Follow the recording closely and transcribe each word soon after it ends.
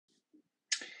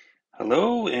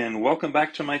Hello and welcome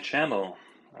back to my channel.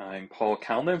 I'm Paul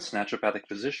Kalnitz, naturopathic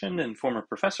physician and former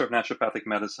professor of naturopathic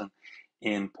medicine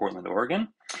in Portland, Oregon.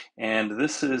 And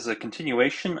this is a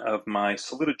continuation of my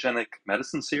salutogenic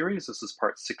medicine series. This is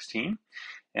part 16.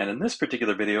 And in this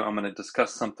particular video, I'm going to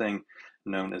discuss something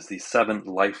known as the 7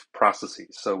 life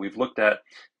processes. So we've looked at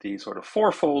the sort of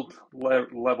fourfold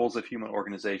levels of human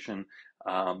organization,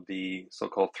 the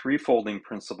so-called threefolding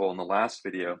principle in the last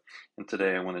video, and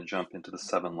today I want to jump into the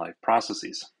 7 life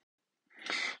processes.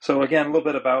 So again, a little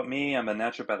bit about me. I'm a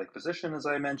naturopathic physician, as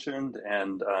I mentioned,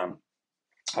 and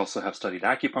also have studied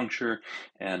acupuncture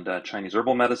and Chinese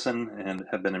herbal medicine and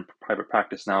have been in private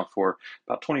practice now for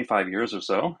about 25 years or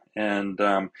so, and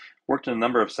worked in a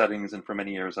number of settings. And for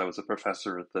many years, I was a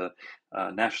professor at the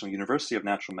National University of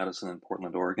Natural Medicine in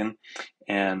Portland, Oregon.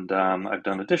 And I've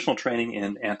done additional training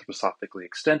in anthroposophically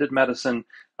extended medicine,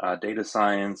 data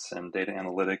science, and data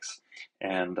analytics,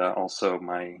 and also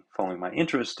following my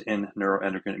interest in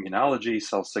neuroendocrine immunology,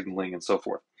 cell signaling, and so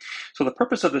forth. So the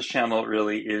purpose of this channel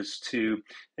really is to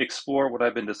explore what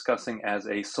I've been discussing as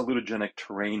a salutogenic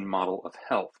terrain model of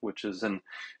health, which is in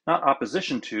not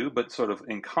opposition to, but sort of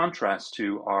in contrast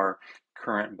to our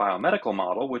current biomedical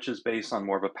model, which is based on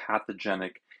more of a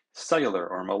pathogenic cellular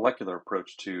or molecular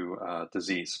approach to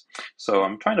disease. So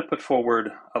I'm trying to put forward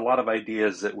a lot of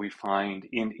ideas that we find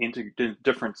in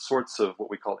different sorts of what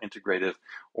we call integrative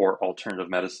or alternative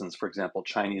medicines, for example,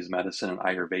 Chinese medicine and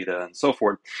Ayurveda and so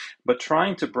forth, but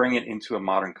trying to bring it into a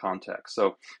modern context. So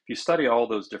if you study all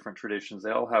those different traditions,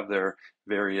 they all have their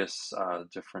various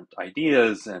different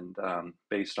ideas and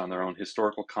based on their own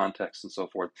historical context and so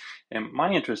forth. And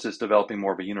my interest is developing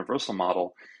more of a universal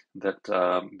model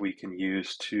that we can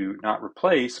use to not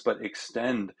replace, but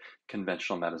extend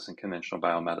conventional medicine, conventional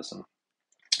biomedicine.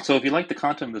 So if you like the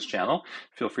content of this channel,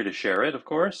 feel free to share it, of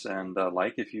course, and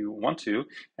like if you want to.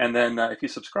 And then if you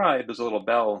subscribe, there's a little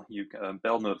bell,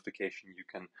 bell notification you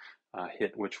can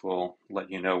hit, which will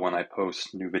let you know when I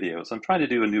post new videos. I'm trying to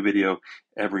do a new video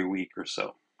every week or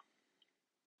so.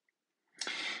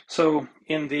 So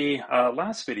in the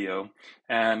last video,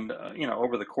 and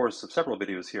over the course of several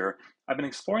videos here, I've been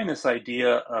exploring this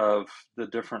idea of the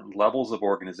different levels of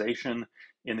organization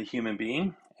in the human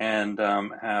being, and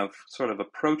have sort of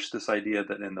approached this idea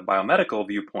that in the biomedical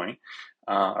viewpoint,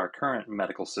 our current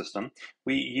medical system,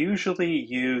 we usually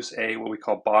use what we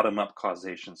call bottom-up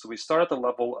causation. So we start at the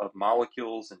level of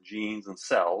molecules and genes and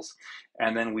cells,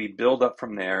 and then we build up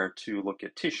from there to look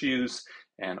at tissues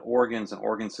and organs and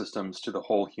organ systems to the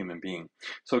whole human being.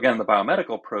 So again, the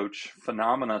biomedical approach,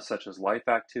 phenomena such as life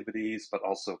activities, but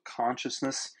also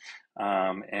consciousness,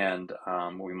 and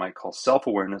what we might call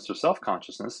self-awareness or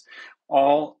self-consciousness,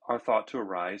 all are thought to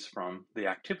arise from the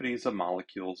activities of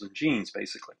molecules and genes,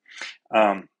 basically.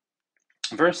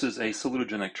 Versus a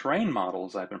salutogenic terrain model,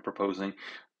 as I've been proposing,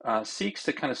 seeks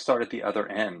to kind of start at the other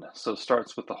end. So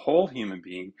starts with the whole human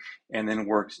being and then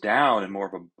works down in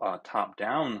more of a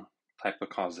top-down type of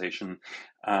causation,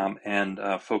 and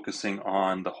focusing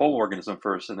on the whole organism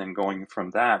first and then going from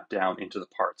that down into the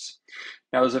parts.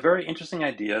 Now, there's a very interesting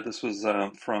idea. This was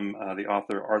from the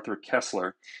author Arthur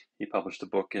Kessler. He published a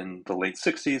book in the late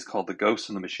 60s called The Ghost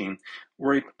in the Machine,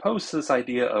 where he proposed this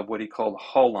idea of what he called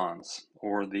holons,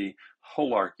 or the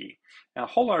holarchy. Now,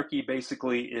 holarchy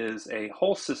basically is a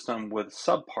whole system with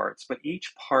subparts, but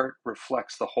each part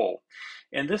reflects the whole.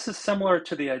 And this is similar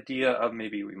to the idea of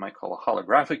maybe we might call a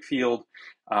holographic field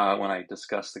when I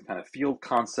discuss the kind of field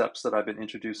concepts that I've been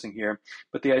introducing here.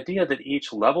 But the idea that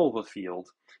each level of a field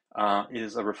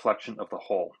is a reflection of the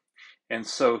whole. And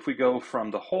so if we go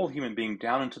from the whole human being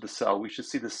down into the cell, we should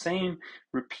see the same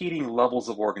repeating levels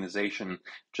of organization,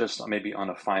 just maybe on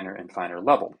a finer and finer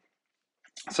level.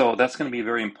 So that's going to be a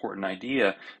very important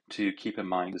idea to keep in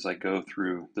mind as I go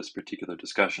through this particular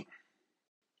discussion.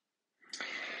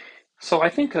 So I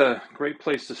think a great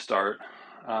place to start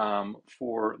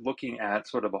for looking at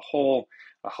sort of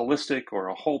a holistic or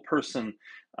a whole person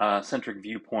centric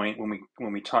viewpoint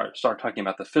when we start talking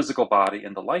about the physical body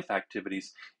and the life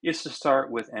activities is to start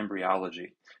with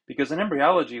embryology. Because in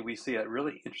embryology, we see a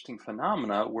really interesting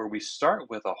phenomena where we start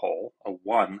with a whole, a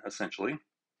one essentially,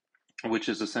 which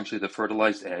is essentially the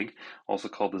fertilized egg, also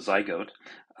called the zygote.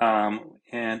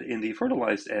 And in the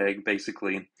fertilized egg,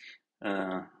 basically,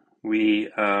 we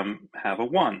have a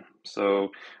one.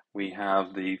 So we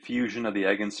have the fusion of the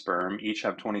egg and sperm, each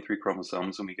have 23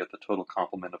 chromosomes, and we get the total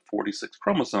complement of 46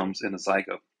 chromosomes in a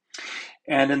zygote.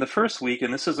 And in the first week,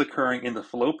 and this is occurring in the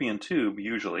fallopian tube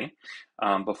usually,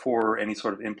 before any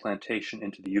sort of implantation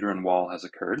into the uterine wall has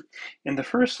occurred. In the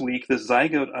first week, the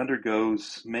zygote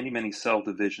undergoes many, many cell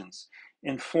divisions.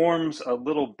 and forms a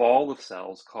little ball of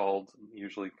cells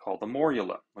usually called the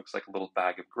morula. Looks like a little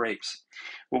bag of grapes.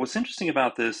 Well, what's interesting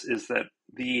about this is that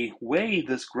the way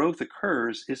this growth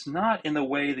occurs is not in the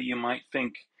way that you might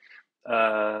think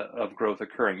of growth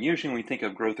occurring. Usually when we think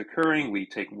of growth occurring, we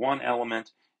take one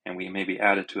element and we maybe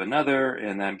add it to another,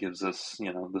 and that gives us,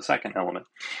 the second element.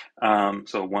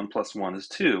 So 1 plus 1 is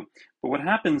 2. But what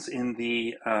happens in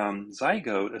the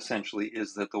zygote essentially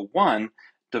is that the 1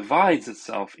 divides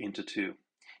itself into 2,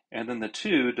 and then the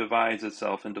 2 divides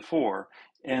itself into 4,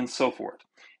 and so forth.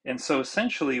 And so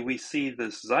essentially we see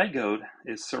this zygote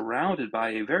is surrounded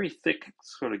by a very thick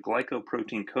sort of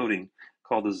glycoprotein coating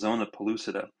called the zona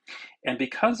pellucida. And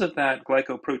because of that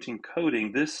glycoprotein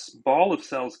coating, this ball of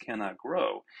cells cannot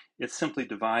grow. It simply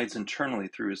divides internally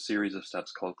through a series of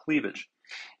steps called cleavage.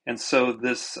 And so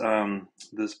this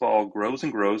ball grows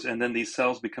and grows, and then these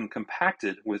cells become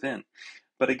compacted within.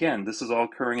 But again, this is all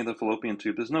occurring in the fallopian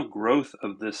tube. There's no growth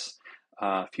of this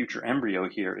future embryo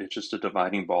here. It's just a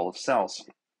dividing ball of cells.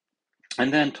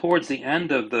 And then towards the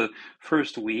end of the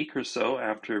first week or so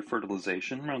after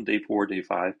fertilization, around day 4, day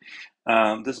 5,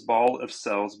 this ball of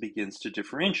cells begins to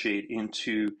differentiate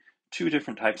into two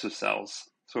different types of cells,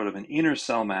 sort of an inner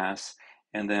cell mass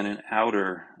and then an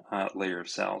outer layer of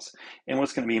cells. And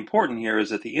what's going to be important here is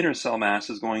that the inner cell mass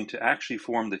is going to actually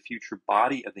form the future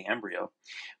body of the embryo,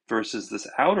 versus this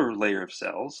outer layer of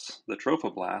cells, the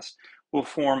trophoblast, will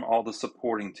form all the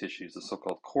supporting tissues, the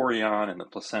so-called chorion and the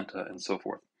placenta and so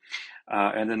forth.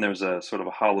 And then there's a sort of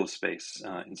a hollow space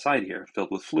inside here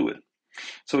filled with fluid.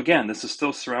 So again, this is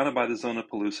still surrounded by the zona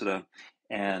pellucida,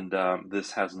 and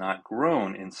this has not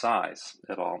grown in size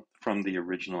at all from the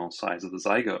original size of the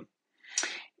zygote.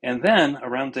 And then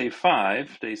around day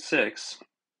 5, day 6,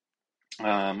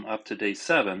 up to day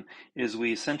 7, is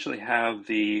we essentially have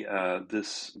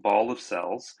this ball of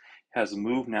cells has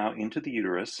moved now into the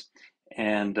uterus,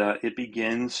 and it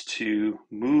begins to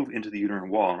move into the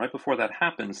uterine wall. And right before that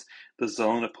happens, the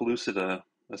zona pellucida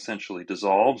essentially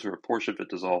dissolves, or a portion of it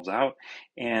dissolves out,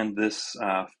 and this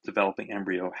developing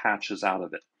embryo hatches out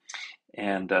of it.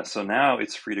 And so now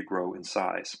it's free to grow in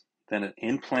size. Then it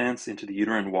implants into the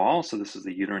uterine wall, so this is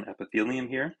the uterine epithelium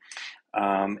here,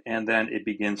 and then it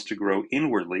begins to grow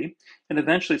inwardly, and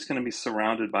eventually it's going to be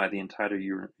surrounded by the entire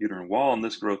uterine wall, and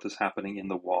this growth is happening in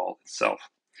the wall itself.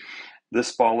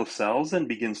 This ball of cells then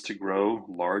begins to grow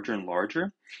larger and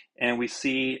larger, and we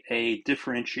see a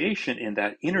differentiation in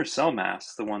that inner cell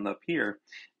mass, the one up here,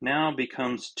 now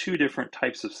becomes two different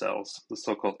types of cells, the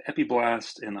so-called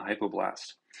epiblast and the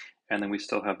hypoblast. And then we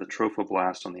still have the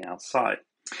trophoblast on the outside.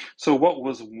 So what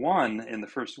was one in the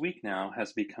first week now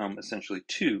has become essentially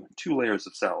two layers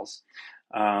of cells.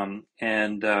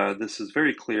 This is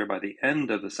very clear by the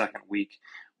end of the second week.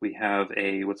 We have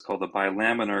what's called a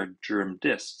bilaminar germ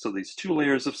disc. So these two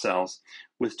layers of cells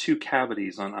with two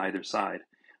cavities on either side.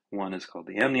 One is called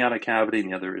the amniotic cavity,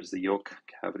 and the other is the yolk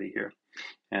cavity here.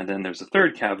 And then there's a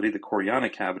third cavity, the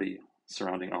chorionic cavity,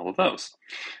 surrounding all of those.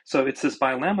 So it's this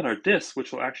bilaminar disc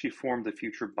which will actually form the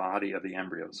future body of the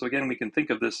embryo. So again, we can think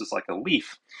of this as like a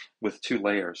leaf with two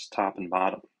layers, top and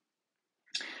bottom.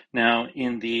 Now, at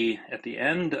the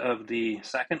end of the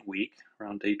second week,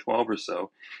 around day 12 or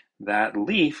so, that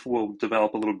leaf will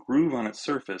develop a little groove on its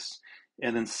surface,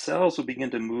 and then cells will begin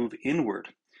to move inward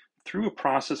through a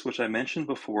process which I mentioned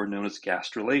before known as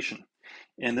gastrulation.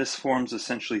 And this forms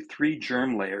essentially three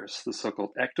germ layers, the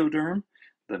so-called ectoderm,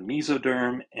 the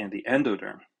mesoderm, and the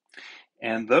endoderm.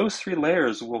 And those three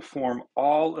layers will form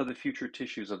all of the future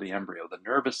tissues of the embryo, the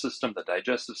nervous system, the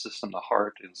digestive system, the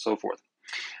heart, and so forth.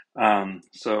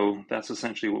 So that's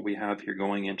essentially what we have here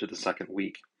going into the second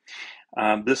week.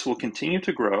 This will continue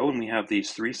to grow, and we have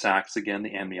these three sacs, again,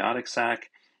 the amniotic sac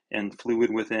and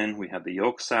fluid within, we have the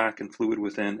yolk sac and fluid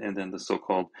within, and then the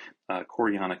so-called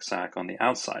chorionic sac on the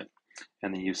outside.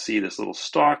 And then you see this little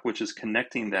stalk, which is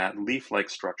connecting that leaf-like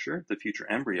structure, the future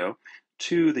embryo,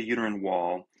 to the uterine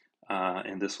wall,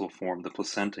 and this will form the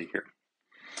placenta here.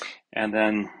 And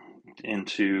then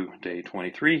into day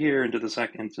 23 here, into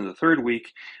the third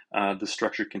week, the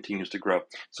structure continues to grow.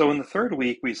 So in the third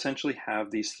week, we essentially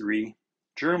have these three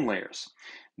germ layers.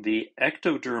 The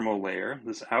ectodermal layer,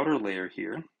 this outer layer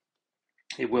here,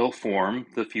 it will form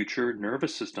the future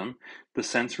nervous system, the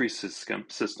sensory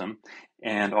system,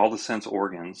 and all the sense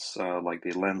organs, like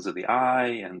the lens of the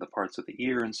eye and the parts of the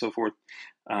ear and so forth,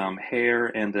 hair,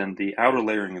 and then the outer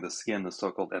layering of the skin, the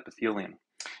so-called epithelium,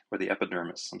 or the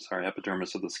epidermis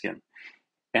of the skin.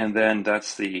 And then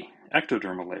that's the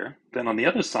ectodermal layer. Then on the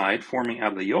other side, forming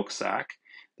out of the yolk sac,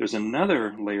 There's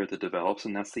another layer that develops,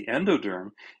 and that's the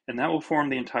endoderm, and that will form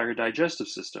the entire digestive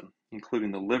system,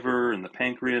 including the liver and the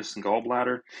pancreas and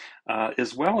gallbladder,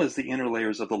 as well as the inner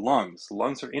layers of the lungs. The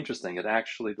lungs are interesting.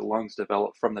 The lungs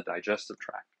develop from the digestive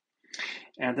tract.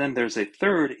 And then there's a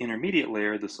third intermediate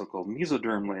layer, the so-called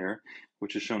mesoderm layer,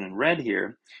 which is shown in red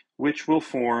here, which will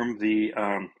form the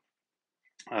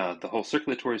whole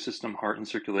circulatory system, heart and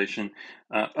circulation,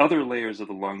 other layers of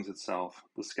the lungs itself,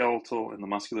 the skeletal and the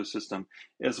muscular system,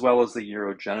 as well as the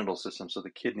urogenital system, so the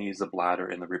kidneys, the bladder,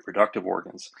 and the reproductive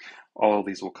organs. All of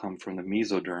these will come from the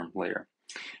mesoderm layer.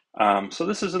 So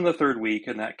this is in the third week,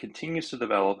 and that continues to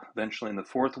develop. Eventually, in the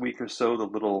fourth week or so, the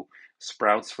little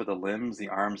sprouts for the limbs, the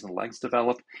arms, and legs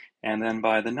develop. And then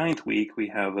by the ninth week, we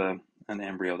have an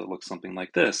embryo that looks something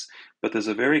like this. But there's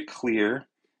a very clear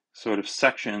sort of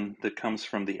section that comes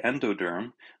from the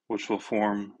endoderm, which will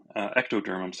form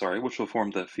ectoderm, which will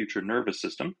form the future nervous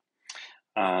system,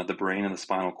 the brain and the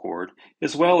spinal cord,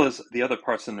 as well as the other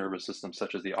parts of the nervous system,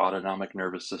 such as the autonomic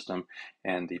nervous system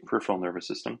and the peripheral nervous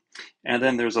system. And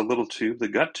then there's a little tube, the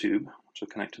gut tube, which will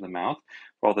connect to the mouth,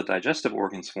 where all the digestive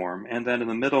organs form. And then in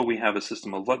the middle, we have a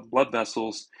system of blood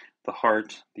vessels, the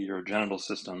heart, the urogenital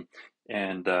system,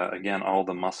 and again, all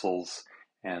the muscles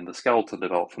and the skeleton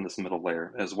develop from this middle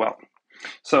layer as well.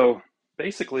 So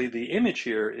basically, the image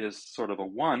here is sort of a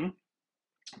one,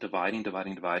 dividing.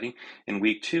 In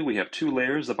week 2, we have 2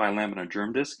 layers, the bilaminar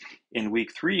germ disc. In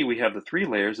week 3, we have the 3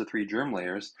 layers, the 3 germ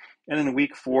layers. And in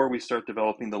week 4, we start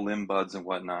developing the limb buds and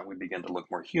whatnot. We begin to look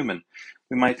more human.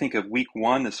 We might think of week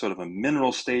 1 as sort of a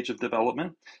mineral stage of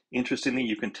development. Interestingly,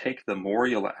 you can take the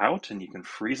morula out and you can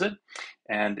freeze it.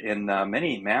 And in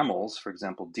many mammals, for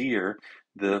example, deer,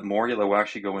 the morula will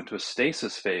actually go into a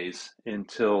stasis phase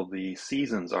until the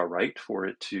seasons are right for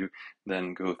it to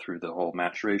then go through the whole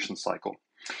maturation cycle.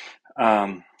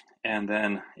 And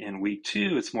then in week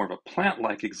 2, it's more of a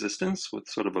plant-like existence with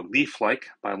sort of a leaf-like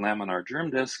bilaminar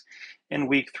germ disc. In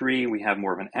week 3, we have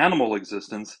more of an animal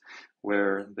existence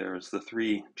where there's the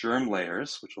 3 germ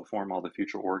layers, which will form all the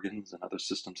future organs and other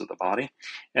systems of the body.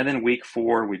 And then week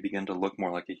 4, we begin to look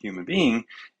more like a human being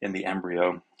in the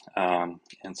embryo, and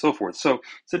so forth. So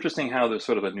it's interesting how there's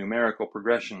sort of a numerical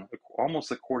progression,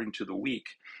 almost according to the week,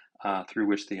 through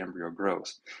which the embryo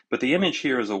grows. But the image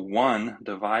here is a 1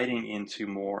 dividing into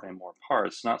more and more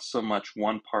parts, not so much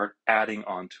one part adding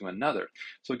on to another.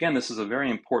 So again, this is a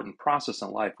very important process in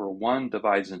life where 1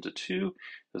 divides into 2,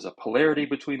 there's a polarity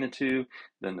between the 2,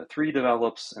 then the 3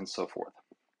 develops, and so forth.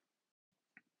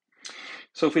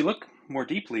 So if we look more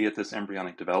deeply at this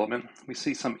embryonic development, we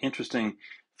see some interesting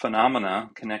phenomena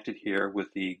connected here with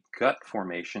the gut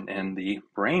formation and the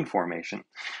brain formation.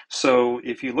 So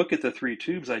if you look at the 3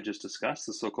 tubes I just discussed,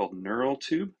 the so-called neural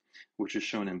tube, which is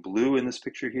shown in blue in this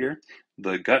picture here,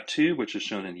 the gut tube, which is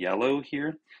shown in yellow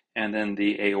here, and then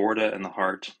the aorta and the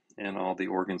heart and all the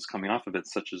organs coming off of it,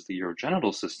 such as the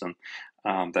urogenital system,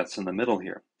 that's in the middle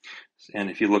here. And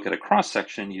if you look at a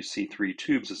cross-section, you see 3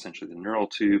 tubes, essentially the neural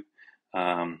tube,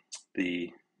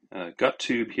 the gut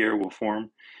tube here will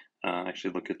form.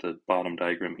 Actually, look at the bottom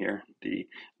diagram here. The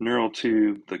neural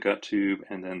tube, the gut tube,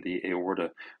 and then the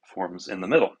aorta forms in the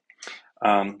middle.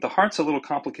 The heart's a little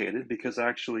complicated because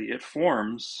actually it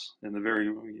forms in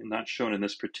the not shown in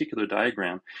this particular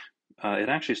diagram. It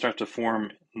actually starts to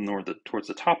form towards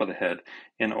the top of the head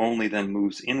and only then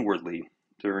moves inwardly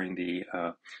during the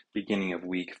beginning of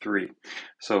week 3.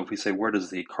 So if we say, where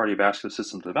does the cardiovascular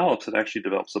system develop? It actually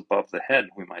develops above the head,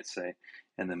 we might say,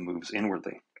 and then moves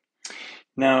inwardly.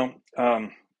 Now,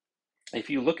 if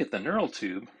you look at the neural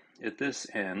tube at this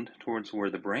end, towards where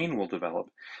the brain will develop,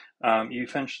 you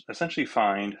essentially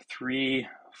find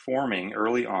forming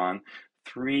early on,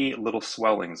 3 little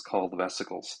swellings called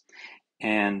vesicles.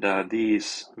 And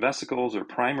these vesicles are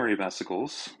primary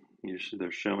vesicles.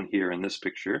 They're shown here in this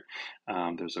picture.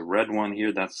 There's a red one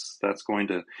here that's going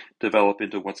to develop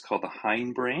into what's called the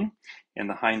hindbrain. And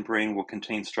the hindbrain will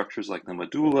contain structures like the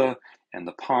medulla and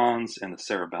the pons and the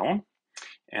cerebellum.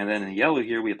 And then in yellow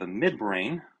here, we have the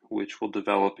midbrain, which will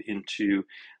develop into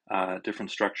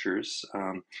different structures.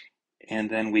 And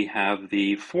then we have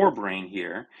the forebrain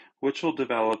here, which will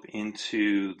develop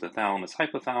into the thalamus,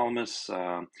 hypothalamus,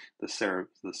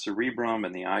 the cerebrum,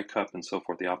 and the eye cup, and so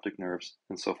forth, the optic nerves,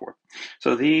 and so forth.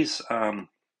 So these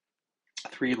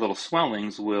 3 little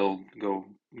swellings will go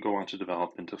on to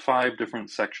develop into 5 different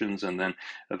sections, and then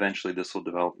eventually this will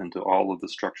develop into all of the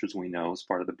structures we know as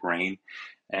part of the brain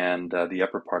and the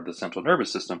upper part of the central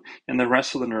nervous system. And the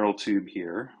rest of the neural tube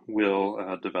here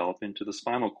will develop into the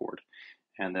spinal cord.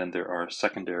 And then there are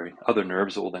secondary other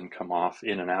nerves that will then come off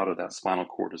in and out of that spinal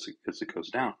cord as it goes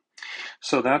down.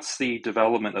 So that's the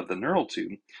development of the neural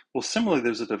tube. Well, similarly,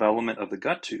 there's a development of the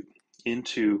gut tube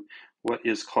into what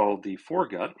is called the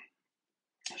foregut,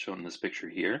 shown in this picture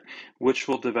here, which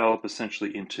will develop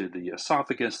essentially into the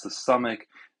esophagus, the stomach,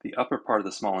 the upper part of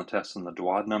the small intestine, the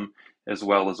duodenum, as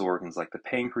well as organs like the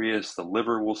pancreas. The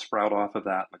liver will sprout off of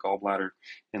that, the gallbladder,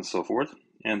 and so forth.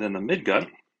 And then the midgut,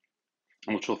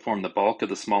 which will form the bulk of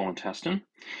the small intestine.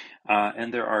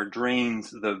 And there are drains,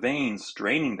 the veins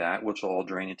draining that, which will all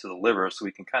drain into the liver, so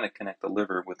we can kind of connect the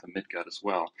liver with the midgut as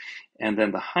well. And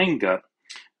then the hindgut,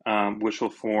 which will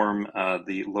form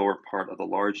the lower part of the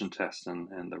large intestine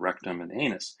and the rectum and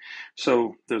anus.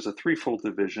 So there's a threefold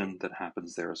division that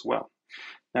happens there as well.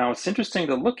 Now, it's interesting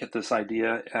to look at this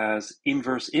idea as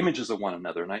inverse images of one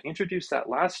another. And I introduced that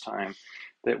last time,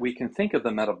 that we can think of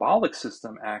the metabolic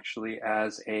system actually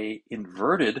as an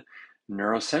inverted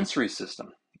neurosensory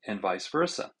system and vice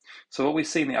versa. So what we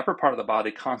see in the upper part of the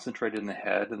body, concentrated in the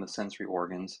head and the sensory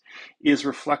organs, is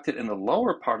reflected in the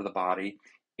lower part of the body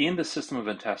in the system of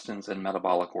intestines and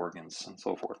metabolic organs and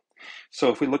so forth.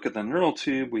 So if we look at the neural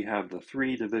tube, we have the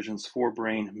three divisions: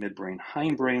 forebrain, midbrain,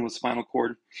 hindbrain with spinal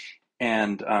cord.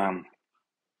 And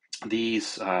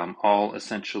these all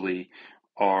essentially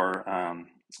are,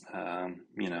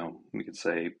 we could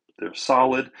say they're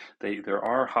solid. There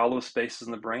are hollow spaces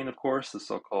in the brain, of course, the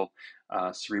so-called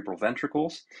cerebral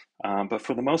ventricles. But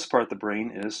for the most part, the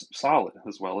brain is solid,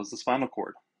 as well as the spinal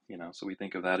cord. So we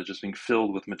think of that as just being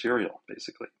filled with material,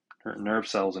 basically, nerve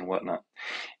cells and whatnot.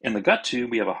 In the gut tube,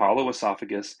 we have a hollow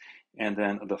esophagus, and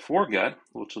then the foregut,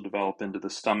 which will develop into the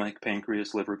stomach,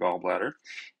 pancreas, liver, gallbladder,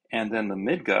 and then the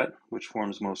midgut, which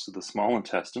forms most of the small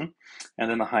intestine,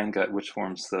 and then the hindgut, which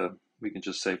forms we can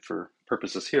just say for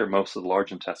purposes here, most of the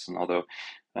large intestine, although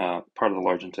part of the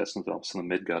large intestine develops in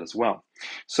the midgut as well.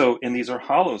 And these are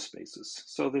hollow spaces.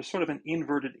 So there's sort of an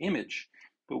inverted image,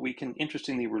 but we can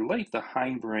interestingly relate the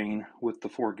hindbrain with the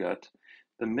foregut,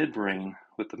 the midbrain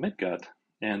with the midgut,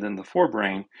 and then the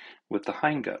forebrain with the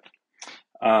hindgut.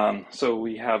 So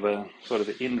we have a sort of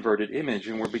an inverted image,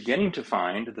 and we're beginning to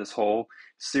find this whole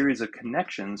series of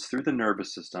connections through the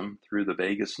nervous system, through the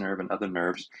vagus nerve and other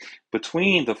nerves,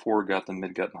 between the foregut, the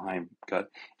midgut, and hindgut,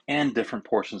 and different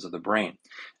portions of the brain.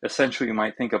 Essentially, you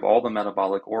might think of all the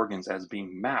metabolic organs as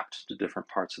being mapped to different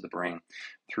parts of the brain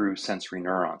through sensory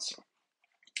neurons.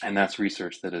 And that's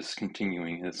research that is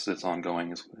continuing, it's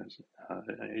ongoing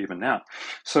even now.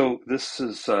 So this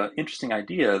is an interesting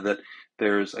idea that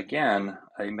there's, again,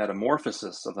 a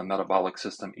metamorphosis of the metabolic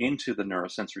system into the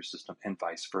neurosensory system and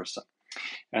vice versa.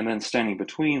 And then standing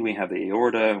between, we have the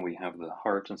aorta, we have the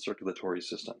heart and circulatory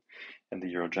system, and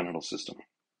the urogenital system.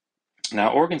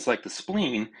 Now, organs like the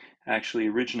spleen actually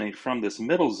originate from this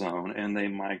middle zone, and they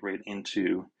migrate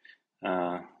into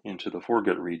the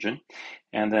foregut region.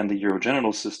 And then the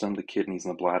urogenital system, the kidneys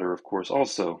and the bladder, of course,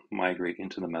 also migrate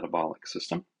into the metabolic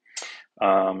system.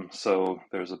 So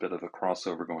there's a bit of a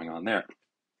crossover going on there.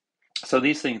 So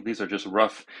these are just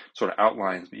rough sort of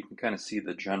outlines, but you can kind of see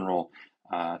the general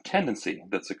tendency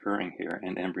that's occurring here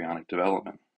in embryonic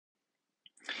development.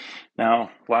 Now,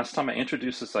 last time I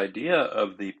introduced this idea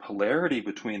of the polarity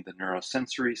between the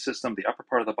neurosensory system, the upper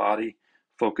part of the body,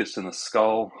 focused in the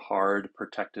skull, hard,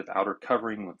 protective outer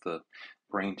covering with the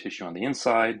brain tissue on the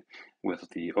inside, with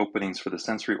the openings for the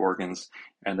sensory organs,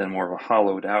 and then more of a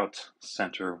hollowed out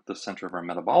center, the center of our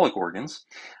metabolic organs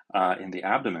in the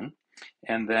abdomen,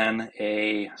 and then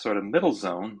a sort of middle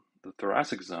zone, the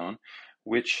thoracic zone,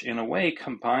 which in a way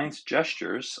combines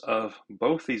gestures of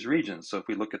both these regions. So if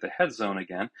we look at the head zone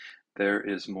again, there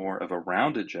is more of a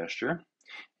rounded gesture,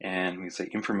 and we say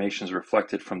information is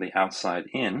reflected from the outside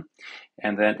in.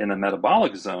 And then in the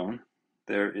metabolic zone,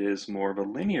 there is more of a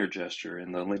linear gesture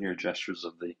in the linear gestures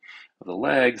of the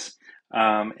legs.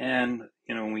 And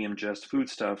when we ingest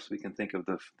foodstuffs, we can think of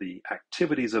the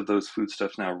activities of those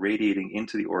foodstuffs now radiating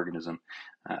into the organism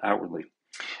outwardly.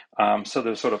 So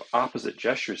there's sort of opposite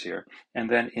gestures here. And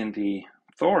then in the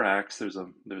thorax, there's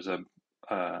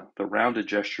the rounded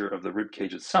gesture of the rib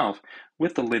cage itself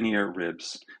with the linear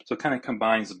ribs. So it kind of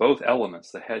combines both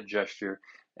elements, the head gesture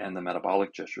and the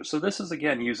metabolic gesture. So this is,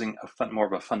 again, using more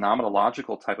of a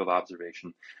phenomenological type of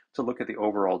observation to look at the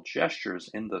overall gestures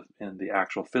in the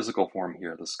actual physical form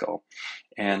here of the skull,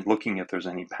 and looking if there's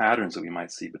any patterns that we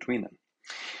might see between them.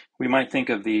 We might think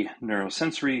of the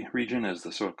neurosensory region as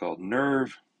the so-called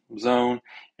nerve zone,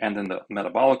 and then the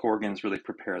metabolic organs really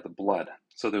prepare the blood.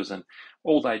 So there's an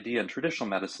old idea in traditional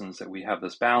medicines that we have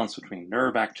this balance between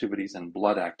nerve activities and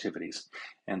blood activities,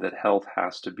 and that health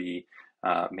has to be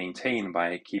maintained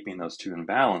by keeping those two in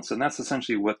balance. And that's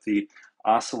essentially what the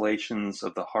oscillations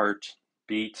of the heart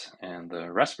beat and the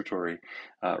respiratory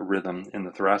rhythm in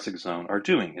the thoracic zone are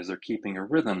doing, is they're keeping a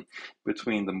rhythm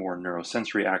between the more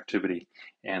neurosensory activity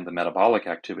and the metabolic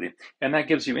activity. And that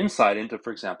gives you insight into,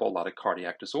 for example, a lot of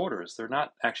cardiac disorders. They're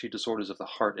not actually disorders of the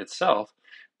heart itself,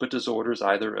 but disorders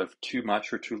either of too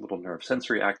much or too little nerve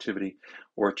sensory activity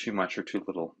or too much or too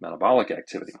little metabolic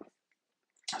activity.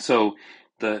 So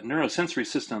the neurosensory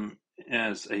system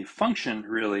as a function,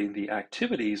 really, the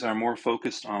activities are more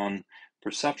focused on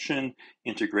perception,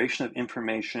 integration of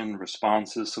information,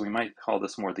 responses. So we might call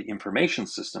this more the information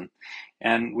system.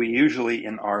 And we usually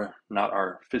in our, not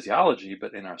our physiology,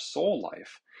 but in our soul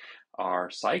life,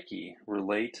 our psyche,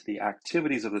 relate the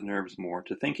activities of the nerves more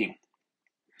to thinking.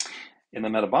 In the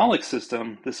metabolic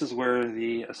system, this is where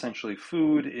the essentially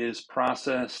food is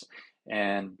processed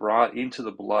and brought into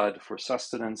the blood for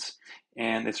sustenance.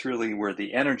 And it's really where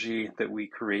the energy that we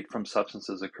create from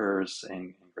substances occurs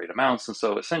in great amounts. And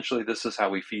so essentially, this is how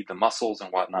we feed the muscles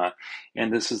and whatnot.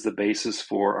 And this is the basis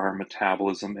for our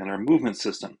metabolism and our movement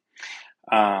system.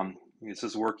 This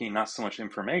is working not so much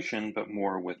information, but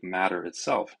more with matter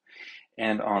itself.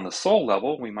 And on the soul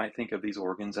level, we might think of these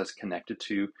organs as connected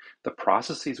to the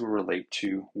processes we relate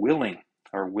to willing,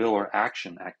 our will or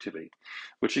action activity,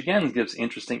 which again gives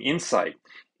interesting insight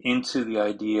into the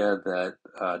idea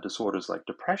that disorders like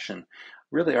depression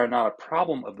really are not a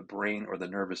problem of the brain or the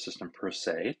nervous system per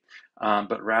se,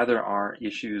 but rather are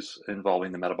issues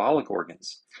involving the metabolic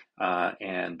organs.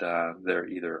 And they're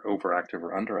either overactive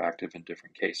or underactive in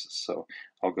different cases. So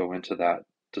I'll go into that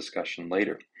discussion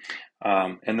later.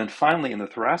 And then finally, in the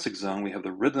thoracic zone, we have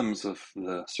the rhythms of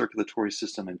the circulatory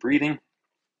system and breathing.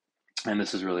 And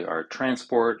this is really our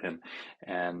transport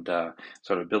and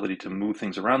sort of ability to move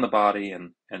things around the body.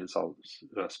 And as I'll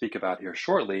speak about here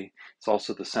shortly, it's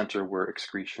also the center where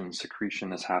excretion,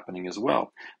 secretion is happening as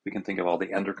well. We can think of all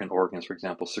the endocrine organs, for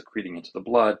example, secreting into the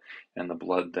blood, and the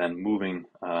blood then moving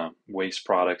waste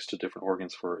products to different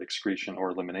organs for excretion or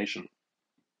elimination.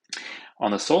 On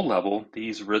the soul level,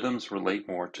 these rhythms relate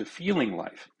more to feeling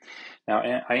life. Now,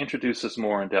 I introduced this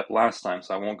more in depth last time,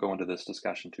 so I won't go into this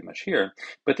discussion too much here,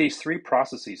 but these three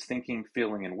processes, thinking,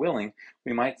 feeling, and willing,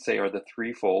 we might say are the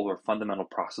threefold or fundamental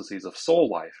processes of soul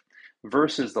life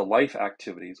versus the life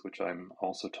activities, which I'm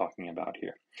also talking about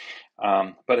here.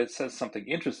 But it says something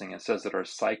interesting. It says that our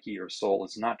psyche or soul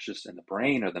is not just in the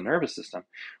brain or the nervous system.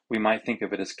 We might think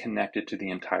of it as connected to the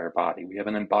entire body. We have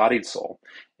an embodied soul,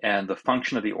 and the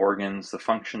function of the organs, the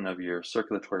function of your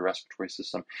circulatory respiratory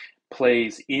system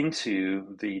plays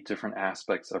into the different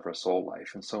aspects of our soul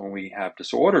life. And so when we have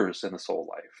disorders in the soul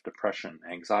life, depression,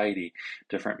 anxiety,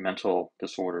 different mental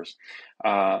disorders,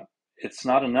 it's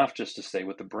not enough just to stay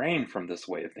with the brain from this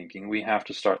way of thinking. We have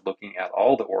to start looking at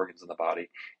all the organs in the body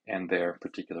and their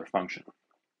particular function.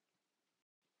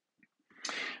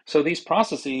 So these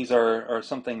processes are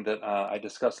something that I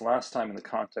discussed last time in the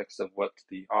context of what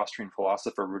the Austrian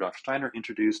philosopher Rudolf Steiner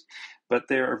introduced, but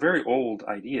they are very old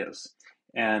ideas.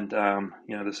 And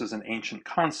this is an ancient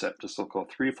concept, the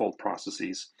so-called threefold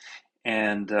processes.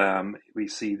 And we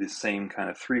see the same kind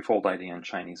of threefold idea in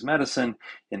Chinese medicine,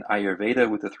 in Ayurveda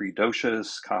with the three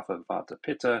doshas, Kapha, Vata,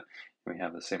 Pitta. We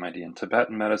have the same idea in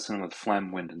Tibetan medicine with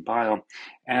phlegm, wind, and bile.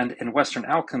 And in Western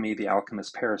alchemy, the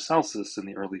alchemist Paracelsus in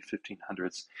the early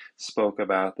 1500s spoke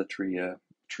about the tria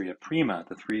prima,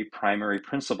 the three primary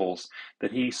principles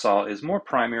that he saw as more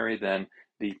primary than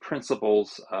the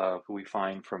principles we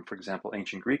find from, for example,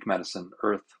 ancient Greek medicine,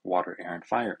 earth, water, air, and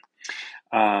fire.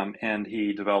 And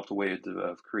he developed a way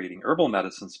of creating herbal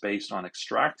medicines based on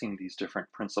extracting these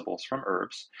different principles from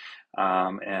herbs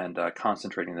and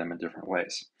concentrating them in different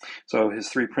ways. So his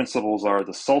three principles are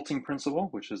the salting principle,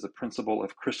 which is the principle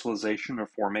of crystallization or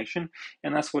formation,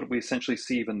 and that's what we essentially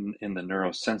see in the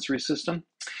neurosensory system.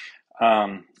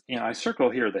 I circle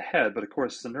here the head, but of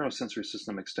course the neurosensory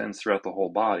system extends throughout the whole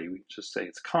body. We just say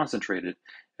it's concentrated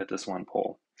at this one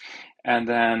pole. And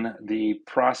then the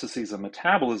processes of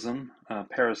metabolism,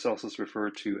 Paracelsus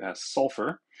referred to as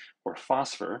sulfur or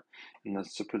phosphor, and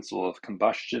that's the principle of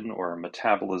combustion or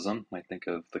metabolism. I think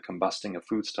of the combusting of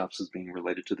foodstuffs as being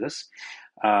related to this,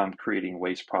 creating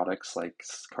waste products like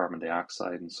carbon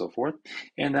dioxide and so forth.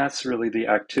 And that's really the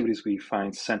activities we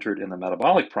find centered in the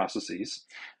metabolic processes.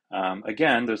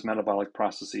 Again, there's metabolic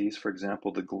processes, for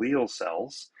example, the glial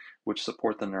cells, which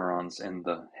support the neurons in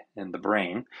the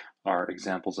brain, are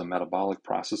examples of metabolic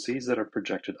processes that are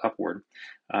projected upward.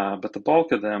 But the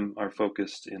bulk of them are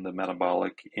focused in the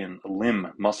metabolic in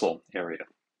limb muscle area.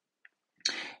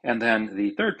 And then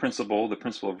the third principle, the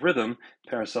principle of rhythm,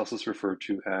 Paracelsus referred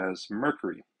to as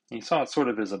mercury. He saw it sort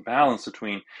of as a balance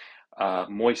between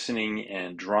moistening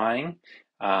and drying.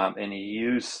 And he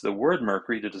used the word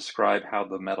mercury to describe how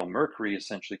the metal mercury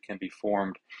essentially can be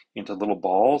formed into little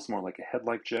balls, more like a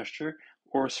head-like gesture,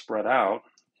 or spread out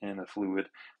in a fluid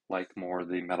like more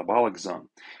the metabolic zone.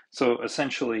 So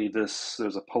essentially there's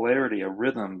a polarity, a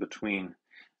rhythm between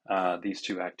these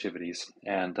two activities,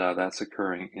 and that's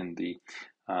occurring in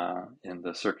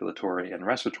the circulatory and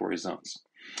respiratory zones.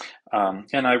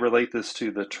 And I relate this to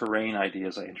the terrain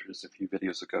ideas I introduced a few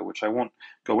videos ago, which I won't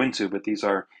go into, but these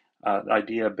are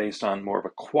idea based on more of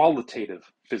a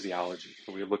qualitative physiology.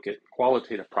 So we look at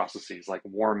qualitative processes like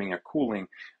warming or cooling,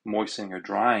 moistening or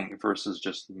drying versus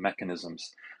just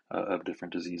mechanisms of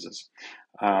different diseases.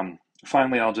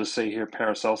 Finally, I'll just say here,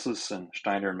 Paracelsus and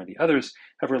Steiner and many others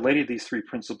have related these three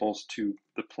principles to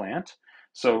the plant.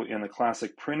 So in the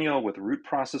classic perennial with root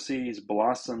processes,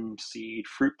 blossom, seed,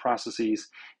 fruit processes,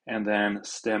 and then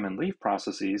stem and leaf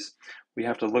processes, we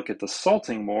have to look at the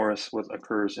salting more as what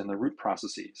occurs in the root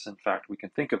processes. In fact, we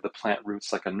can think of the plant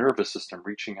roots like a nervous system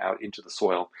reaching out into the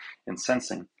soil and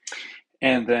sensing.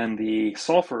 And then the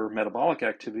sulfur metabolic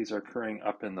activities are occurring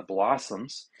up in the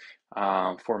blossoms,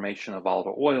 formation of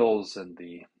volatile oils and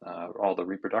all the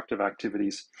reproductive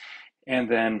activities. And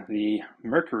then the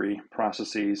mercury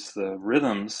processes, the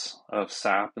rhythms of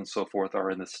sap and so forth, are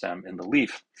in the stem and the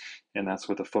leaf. And that's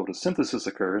where the photosynthesis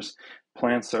occurs.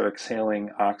 Plants are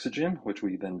exhaling oxygen, which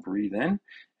we then breathe in,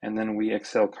 and then we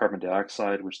exhale carbon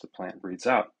dioxide, which the plant breathes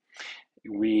out.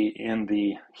 In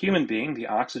the human being, the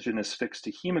oxygen is fixed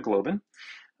to hemoglobin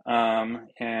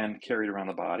and carried around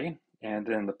the body. And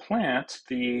then the plant,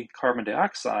 the carbon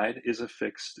dioxide is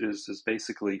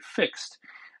basically fixed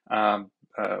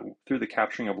through the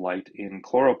capturing of light in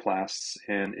chloroplasts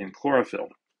and in chlorophyll.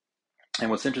 And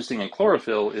what's interesting in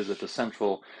chlorophyll is that the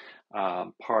central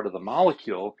part of the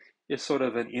molecule is sort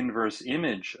of an inverse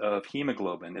image of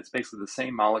hemoglobin. It's basically the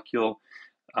same molecule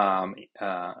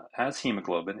as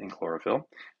hemoglobin in chlorophyll,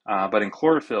 but in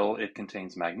chlorophyll it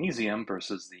contains magnesium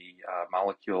versus the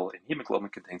molecule in hemoglobin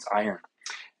contains iron.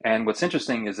 And what's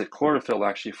interesting is that chlorophyll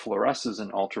actually fluoresces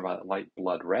in ultraviolet light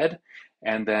blood red,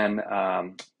 and then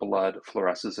blood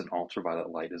fluoresces in ultraviolet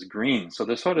light as green. So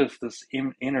there's sort of this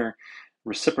inner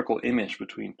reciprocal image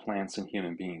between plants and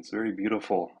human beings. Very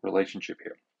beautiful relationship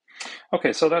here.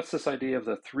 Okay, so that's this idea of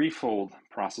the threefold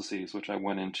processes, which I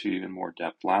went into in more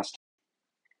depth last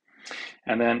time.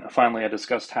 And then finally, I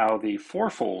discussed how the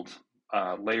fourfold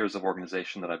layers of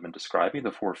organization that I've been describing,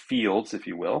 the four fields, if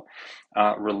you will,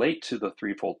 relate to the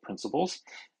threefold principles.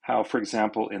 How, for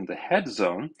example, in the head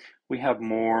zone, we have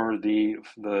more the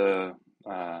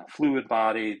fluid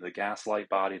body, the gas light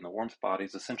body, and the warmth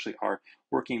bodies essentially are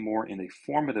working more in a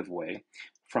formative way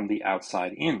from the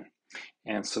outside in.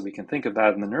 And so we can think of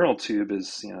that in the neural tube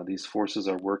as, these forces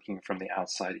are working from the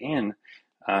outside in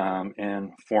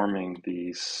and forming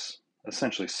these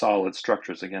essentially solid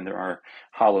structures. Again, there are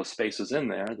hollow spaces in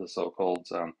there, the so-called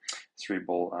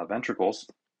cerebral ventricles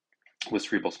with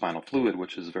cerebral spinal fluid,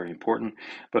 which is very important.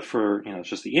 But for,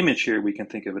 just the image here, we can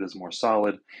think of it as more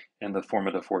solid, and the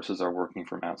formative forces are working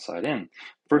from outside in.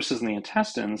 Versus in the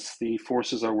intestines, the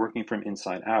forces are working from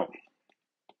inside out.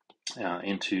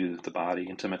 Into the body,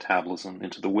 into metabolism,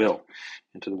 into the will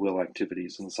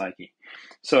activities in the psyche.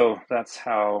 So that's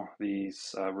how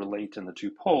these relate in the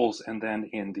two poles. And then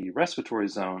in the respiratory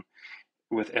zone,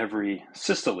 with every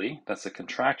systole, that's a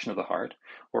contraction of the heart,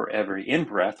 or every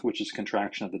in-breath, which is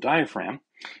contraction of the diaphragm,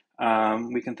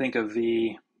 we can think of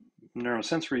the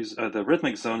neurosensory, the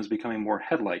rhythmic zone as becoming more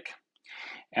head-like.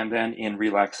 And then in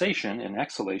relaxation, in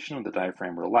exhalation, when the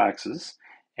diaphragm relaxes,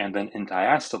 and then in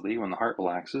diastole, when the heart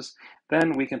relaxes,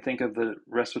 then we can think of the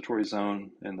respiratory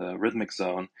zone and the rhythmic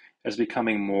zone as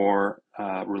becoming more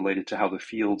related to how the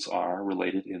fields are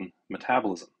related in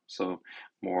metabolism. So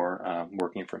more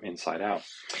working from inside out.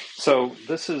 So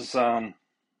this is,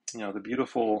 the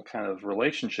beautiful kind of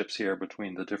relationships here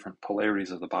between the different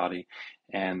polarities of the body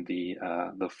and the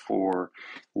four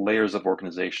layers of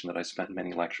organization that I spent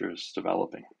many lectures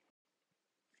developing.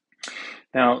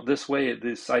 Now, this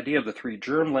idea of the three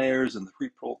germ layers and the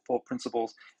threefold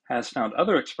principles has found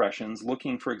other expressions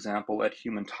looking, for example, at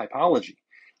human typology,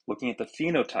 looking at the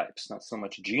phenotypes, not so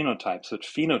much genotypes, but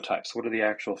phenotypes. What are the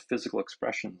actual physical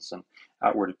expressions and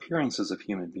outward appearances of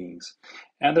human beings?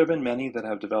 And there have been many that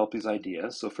have developed these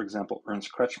ideas. So, for example,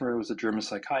 Ernst Kretschmer was a German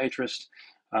psychiatrist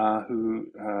who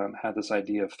had this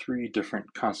idea of three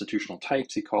different constitutional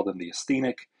types. He called them the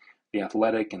asthenic, the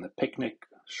athletic, and the picnic,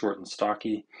 short and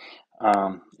stocky.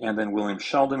 And then William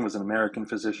Sheldon was an American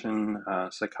physician,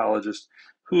 psychologist,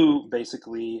 who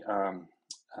basically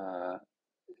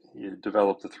you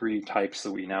developed the three types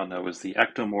that we now know as the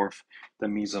ectomorph, the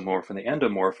mesomorph, and the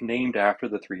endomorph, named after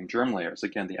the three germ layers.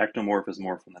 Again, the ectomorph is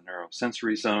more from the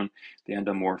neurosensory zone, the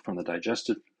endomorph from the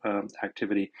digestive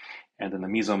activity, and then the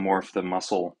mesomorph, the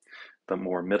muscle, the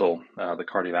more middle, the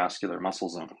cardiovascular muscle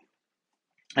zone.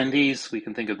 And these, we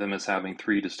can think of them as having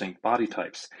three distinct body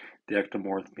types. The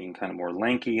ectomorph being kind of more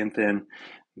lanky and thin,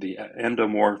 the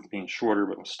endomorph being shorter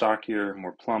but stockier,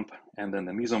 more plump, and then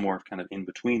the mesomorph kind of in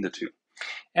between the two.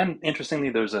 And interestingly,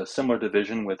 there's a similar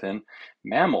division within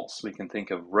mammals. We can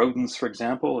think of rodents, for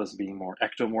example, as being more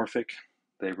ectomorphic.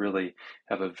 They really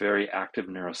have a very active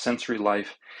neurosensory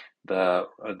life. The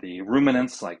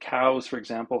ruminants, like cows, for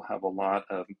example, have a lot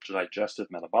of digestive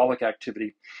metabolic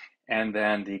activity. And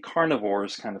then the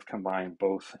carnivores kind of combine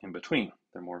both in between.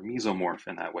 They're more mesomorph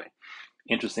in that way.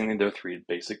 Interestingly, there are three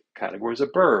basic categories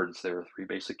of birds. There are three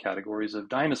basic categories of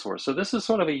dinosaurs. So this is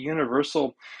sort of a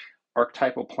universal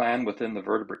archetypal plan within the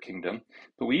vertebrate kingdom,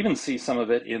 but we even see some of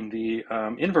it in the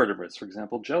invertebrates. For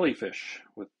example, jellyfish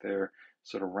with their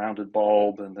sort of rounded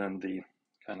bulb and then the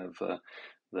kind of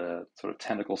the sort of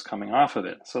tentacles coming off of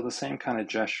it. So the same kind of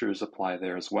gestures apply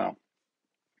there as well.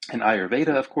 In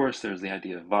Ayurveda, of course, there's the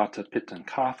idea of Vata, Pitta, and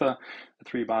Kapha, the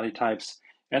three body types,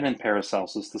 and then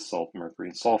Paracelsus, the salt, mercury,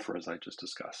 and sulfur, as I just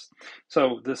discussed.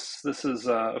 So this is,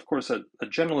 of course, a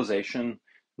generalization.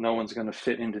 No one's going to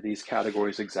fit into these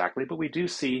categories exactly, but we do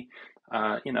see,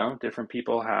 different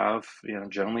people have,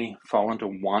 generally fall into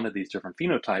one of these different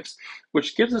phenotypes,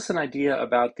 which gives us an idea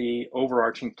about the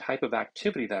overarching type of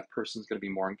activity that person's going to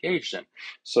be more engaged in.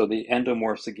 So the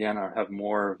endomorphs, again, have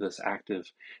more of this active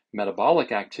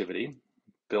metabolic activity,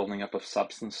 building up of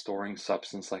substance, storing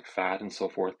substance like fat and so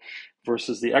forth,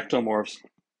 versus the ectomorphs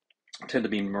tend to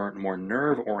be more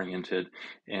nerve oriented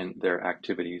in their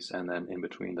activities, and then in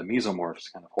between the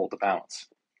mesomorphs kind of hold the balance.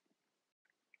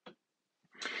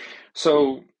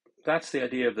 So that's the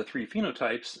idea of the three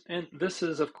phenotypes, and this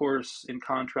is, of course, in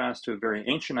contrast to a very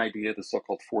ancient idea, the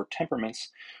so-called four temperaments,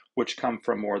 which come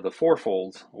from more the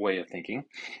fourfold way of thinking.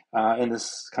 And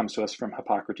this comes to us from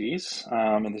Hippocrates,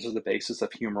 and this is the basis of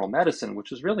humoral medicine,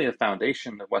 which is really a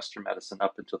foundation of Western medicine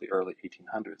up until the early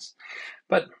 1800s.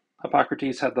 But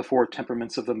Hippocrates had the four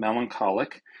temperaments of the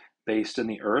melancholic, based in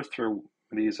the earth, or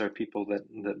these are people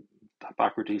that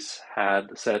Hippocrates had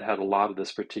said had a lot of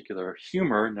this particular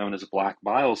humor known as black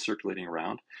bile circulating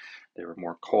around. They were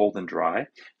more cold and dry.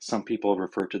 Some people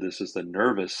refer to this as the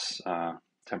nervous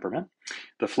temperament.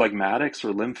 The phlegmatics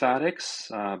or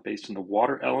lymphatics, based in the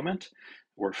water element,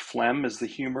 where phlegm is the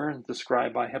humor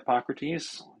described by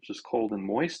Hippocrates, which is cold and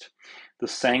moist. The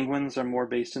sanguines are more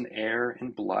based in air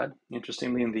and blood.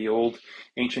 Interestingly, in the old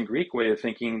ancient Greek way of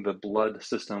thinking, the blood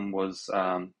system was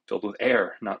filled with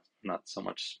air, not so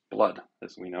much blood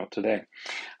as we know today.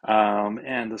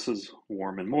 And this was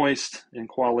warm and moist in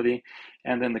quality.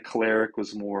 And then the choleric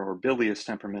was more, or bilious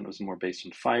temperament was more based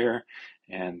in fire,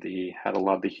 and had a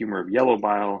lot of the humor of yellow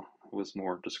bile, was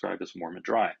more described as warm and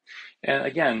dry. And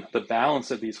again, the balance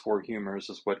of these four humors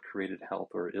is what created health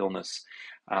or illness.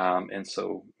 And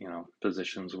so,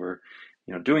 physicians were,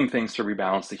 doing things to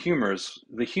rebalance the humors.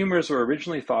 The humors were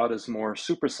originally thought as more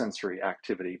suprasensory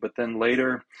activity, but then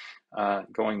later,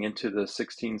 going into the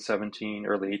 16, 17,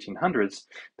 early 1800s,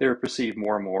 they were perceived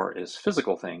more and more as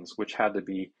physical things, which had to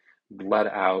be bled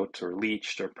out or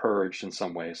leached or purged in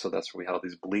some way. So that's where we have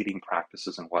these bleeding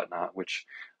practices and whatnot, which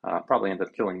probably end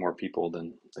up killing more people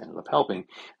than they ended up helping.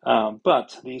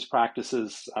 But these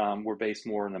practices were based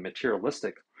more on a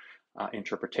materialistic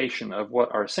interpretation of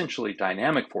what are essentially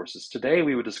dynamic forces. Today,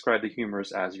 we would describe the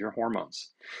humors as your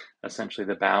hormones. Essentially,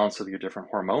 the balance of your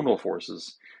different hormonal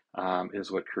forces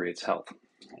is what creates health.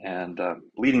 And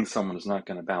bleeding someone is not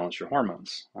going to balance your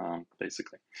hormones,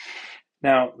 basically.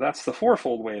 Now, that's the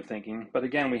fourfold way of thinking, but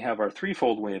again, we have our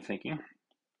threefold way of thinking.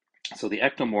 So the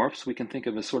ectomorphs we can think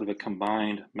of as sort of a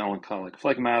combined melancholic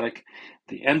phlegmatic.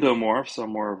 The endomorphs are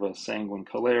more of a sanguine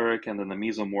choleric, and then the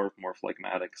mesomorph, more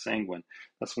phlegmatic sanguine.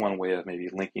 That's one way of maybe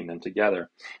linking them together.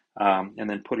 And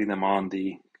then putting them on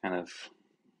the kind of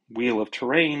wheel of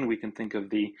terrain, we can think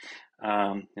of the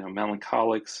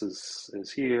melancholics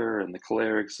is here, and the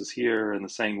cholerics is here, and the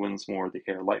sanguines more the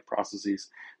air light processes,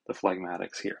 the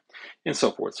phlegmatics here, and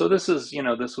so forth. So this is,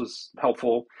 this was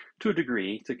helpful to a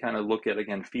degree to kind of look at,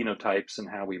 again, phenotypes and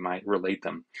how we might relate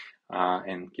them,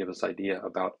 and give us idea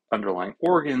about underlying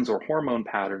organs or hormone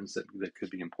patterns that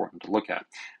could be important to look at.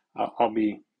 I'll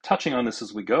be touching on this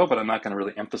as we go, but I'm not going to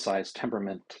really emphasize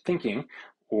temperament thinking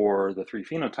or the three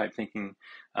phenotype thinking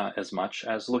as much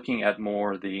as looking at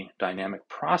more the dynamic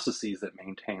processes that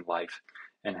maintain life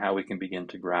and how we can begin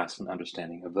to grasp an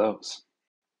understanding of those.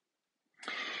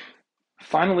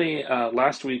 Finally,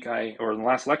 last week or in the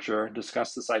last lecture,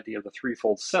 discussed this idea of the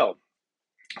threefold cell.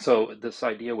 So this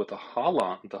idea with the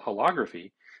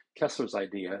holography, Kessler's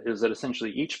idea, is that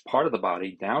essentially each part of the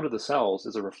body, down to the cells,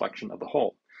 is a reflection of the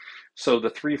whole. So the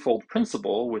threefold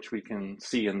principle, which we can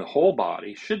see in the whole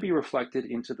body, should be reflected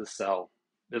into the cell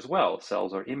as well.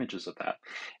 Cells are images of that.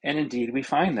 And indeed, we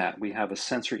find that. We have a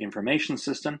sensory information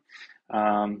system.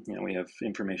 We have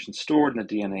information stored in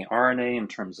the DNA, RNA in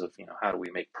terms of, how do we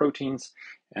make proteins?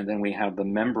 And then we have the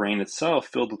membrane itself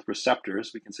filled with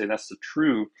receptors. We can say that's the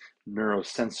true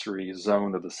neurosensory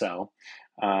zone of the cell.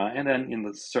 And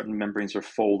then certain membranes are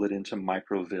folded into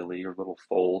microvilli or little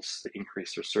folds to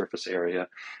increase their surface area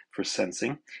for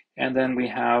sensing. And then we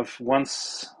have,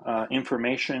 once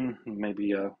information,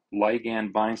 maybe a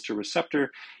ligand binds to a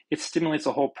receptor, it stimulates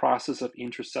a whole process of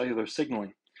intracellular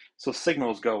signaling. So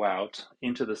signals go out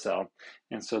into the cell,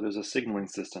 and so there's a signaling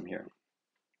system here.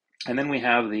 And then we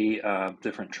have the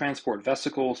different transport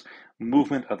vesicles,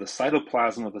 movement of the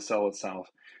cytoplasm of the cell itself,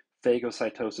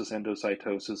 phagocytosis,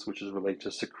 endocytosis, which is related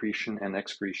to secretion and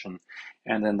excretion,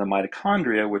 and then the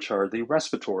mitochondria, which are the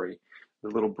respiratory, the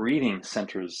little breathing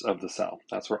centers of the cell.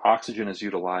 That's where oxygen is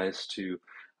utilized to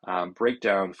break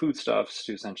down foodstuffs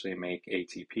to essentially make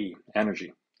ATP,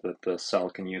 energy, that the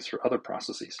cell can use for other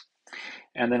processes.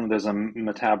 And then there's a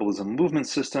metabolism movement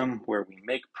system where we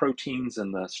make proteins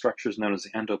in the structures known as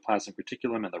the endoplasmic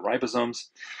reticulum and the ribosomes.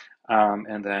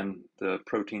 And then the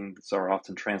proteins are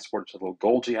often transported to the little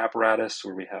Golgi apparatus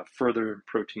where we have further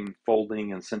protein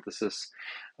folding and synthesis.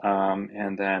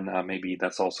 And then maybe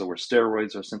that's also where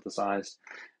steroids are synthesized.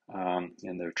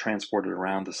 And they're transported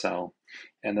around the cell.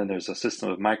 And then there's a system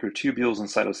of microtubules and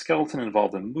cytoskeleton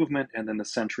involved in movement, and then the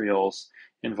centrioles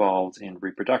involved in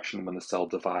reproduction when the cell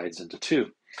divides into two.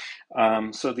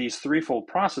 So these threefold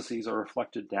processes are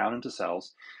reflected down into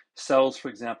cells. Cells, for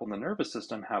example, in the nervous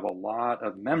system have a lot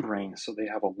of membrane, so they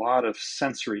have a lot of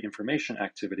sensory information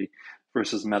activity,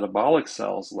 versus metabolic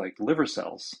cells like liver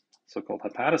cells, so-called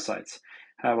hepatocytes,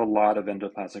 have a lot of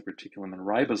endoplasmic reticulum and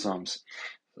ribosomes.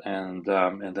 And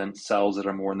then cells that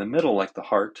are more in the middle, like the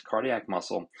heart, cardiac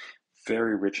muscle,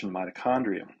 very rich in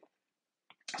mitochondria.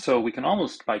 So we can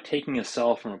almost, by taking a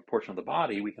cell from a portion of the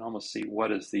body, we can almost see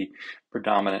what is the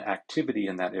predominant activity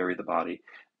in that area of the body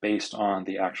based on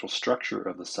the actual structure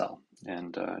of the cell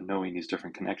and knowing these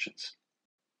different connections.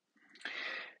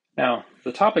 Now,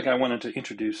 the topic I wanted to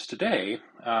introduce today,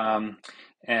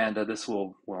 and this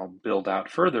will build out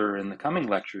further in the coming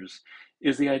lectures,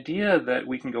 is the idea that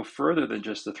we can go further than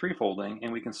just the threefolding,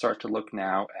 and we can start to look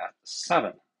now at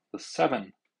the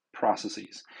seven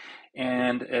processes.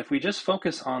 And if we just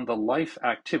focus on the life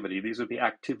activity, these would be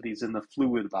activities in the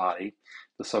fluid body,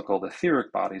 the so-called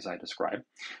etheric bodies I described.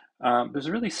 There's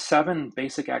really 7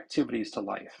 basic activities to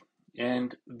life.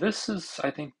 And this is, I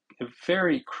think, a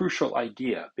very crucial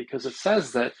idea, because it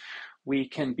says that we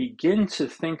can begin to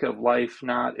think of life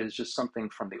not as just something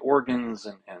from the organs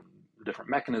and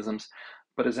different mechanisms,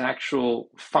 but as actual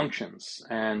functions.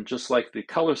 And just like the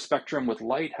color spectrum with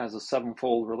light has a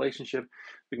 7-fold relationship,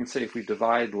 we can say if we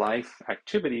divide life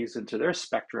activities into their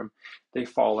spectrum, they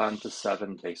fall out into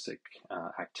 7 basic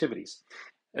activities.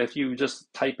 If you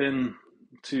just type in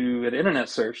to an internet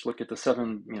search, look at the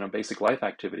 7 basic life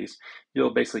activities,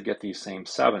 you'll basically get these same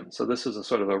 7. So this is a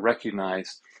sort of a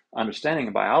recognized understanding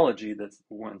of biology that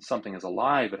when something is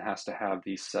alive, it has to have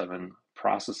these 7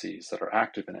 processes that are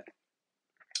active in it.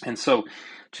 And so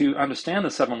to understand the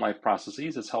 7 life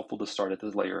processes, it's helpful to start at the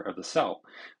layer of the cell,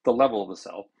 the level of the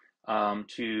cell,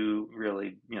 to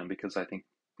really, because I think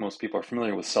most people are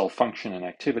familiar with cell function and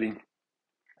activity.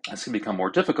 This can become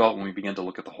more difficult when we begin to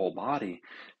look at the whole body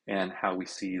and how we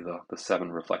see the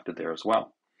 7 reflected there as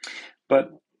well.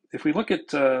 But if we look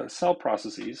at cell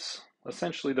processes,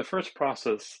 essentially the first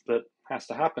process that has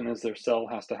to happen is their cell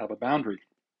has to have a boundary,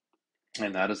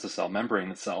 and that is the cell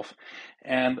membrane itself.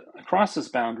 And across this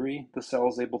boundary, the cell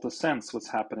is able to sense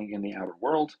what's happening in the outer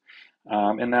world.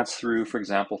 And that's through, for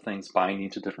example, things binding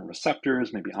to different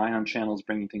receptors, maybe ion channels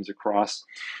bringing things across.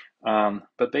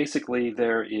 But basically,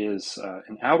 there is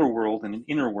an outer world and an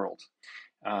inner world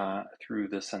through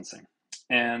this sensing.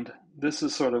 And this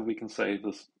is sort of, we can say,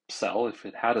 this cell, if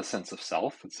it had a sense of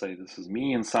self, it'd say this is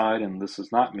me inside and this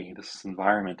is not me, this is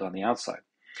environment on the outside.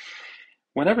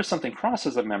 Whenever something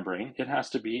crosses a membrane, it has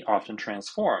to be often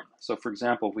transformed. So for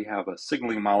example, if we have a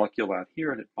signaling molecule out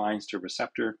here and it binds to a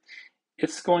receptor,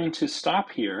 it's going to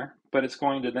stop here, but it's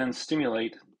going to then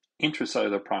stimulate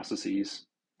intracellular processes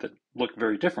that look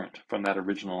very different from that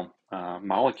original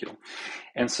molecule.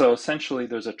 And so essentially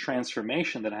there's a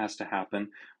transformation that has to happen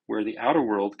where the outer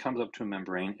world comes up to a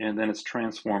membrane and then it's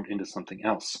transformed into something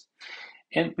else.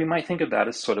 And we might think of that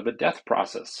as sort of a death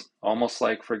process, almost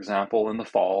like, for example, in the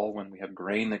fall, when we have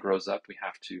grain that grows up, we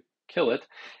have to kill it,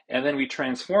 and then we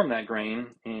transform that grain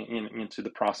into the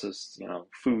processed,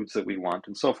 foods that we want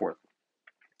and so forth.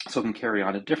 So it can carry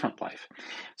on a different life.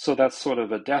 So that's sort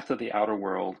of a death of the outer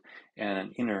world and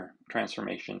an inner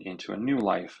transformation into a new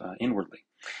life inwardly.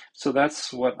 So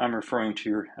that's what I'm referring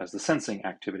to as the sensing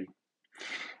activity.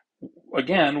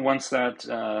 Again, once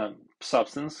that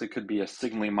substance, it could be a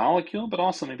signaling molecule, but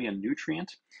also maybe a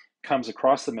nutrient, comes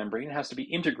across the membrane, it has to be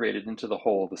integrated into the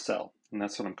whole of the cell. And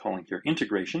that's what I'm calling here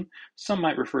integration. Some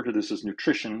might refer to this as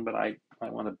nutrition, but I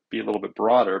want to be a little bit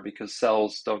broader because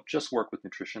cells don't just work with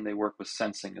nutrition, they work with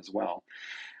sensing as well.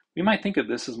 We might think of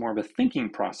this as more of a thinking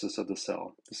process of the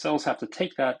cell. The cells have to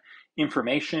take that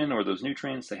information or those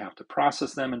nutrients, they have to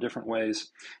process them in different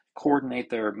ways,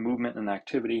 coordinate their movement and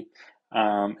activity.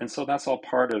 And so that's all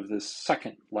part of this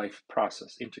second life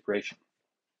process, integration.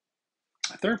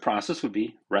 A third process would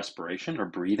be respiration or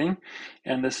breathing.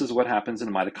 And this is what happens in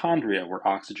mitochondria, where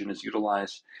oxygen is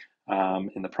utilized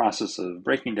in the process of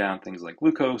breaking down things like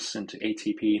glucose into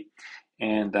ATP.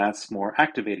 And that's more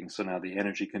activating. So now the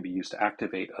energy can be used to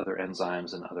activate other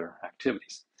enzymes and other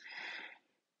activities.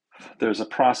 There's a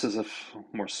process of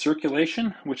more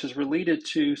circulation, which is related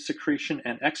to secretion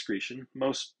and excretion.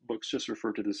 Most books just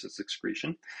refer to this as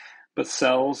excretion. But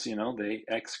cells, they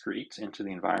excrete into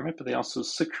the environment, but they also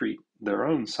secrete their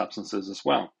own substances as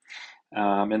well.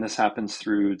 And this happens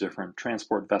through different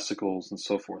transport vesicles and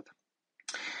so forth.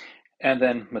 And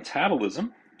then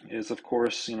metabolism is, of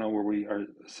course, where we are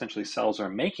essentially cells are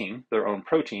making their own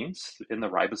proteins in the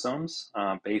ribosomes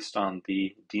based on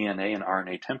the DNA and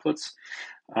RNA templates.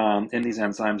 And these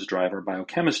enzymes drive our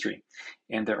biochemistry.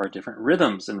 And there are different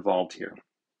rhythms involved here.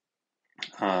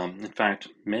 In fact,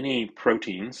 many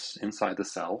proteins inside the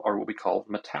cell are what we call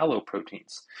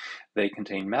metalloproteins. They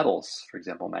contain metals, for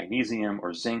example, magnesium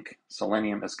or zinc,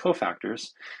 selenium as cofactors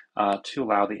to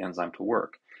allow the enzyme to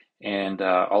work. And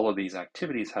all of these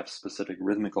activities have specific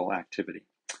rhythmical activity.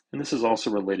 And this is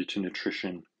also related to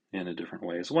nutrition in a different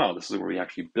way as well. This is where we're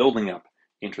actually building up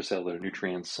intracellular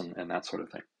nutrients and that sort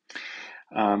of thing.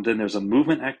 Then there's a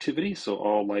movement activity. So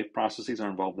all life processes are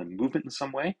involved in movement in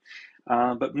some way.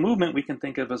 But movement we can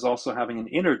think of as also having an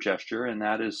inner gesture, and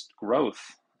that is growth.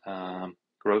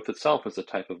 Growth itself is a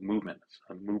type of movement,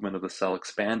 a movement of the cell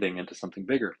expanding into something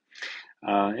bigger.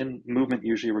 And movement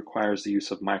usually requires the use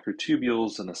of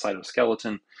microtubules, and the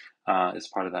cytoskeleton is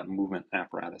part of that movement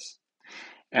apparatus.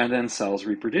 And then cells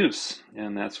reproduce,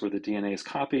 and that's where the DNA is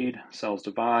copied, cells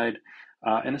divide,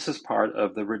 and this is part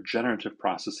of the regenerative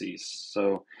processes.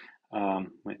 So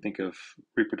I think of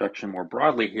reproduction more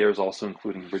broadly here as also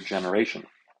including regeneration.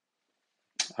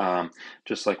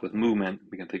 Just like with movement,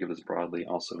 we can think of it as broadly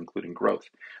also including growth.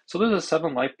 So those are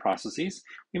 7 life processes.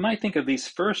 We might think of these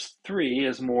first 3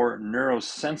 as more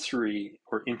neurosensory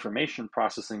or information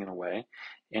processing in a way,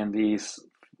 and these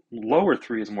lower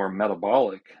 3 is more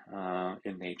metabolic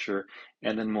in nature,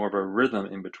 and then more of a rhythm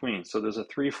in between. So there's a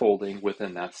 3-folding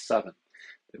within that 7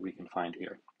 that we can find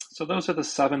here. So those are the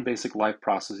 7 basic life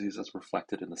processes as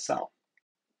reflected in the cell.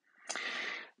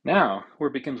 Now, where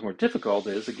it becomes more difficult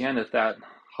is, again, if that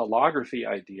holography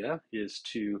idea is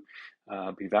to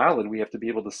be valid, we have to be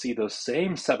able to see those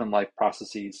same 7 life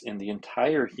processes in the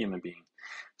entire human being.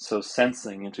 So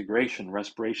sensing, integration,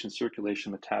 respiration,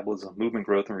 circulation, metabolism, movement,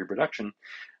 growth, and reproduction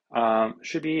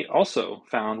should be also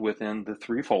found within the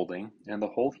 3-folding and the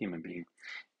whole human being.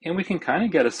 And we can kind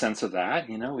of get a sense of that.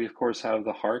 We of course have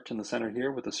the heart in the center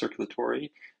here with the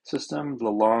circulatory system, the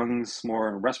lungs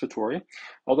more respiratory.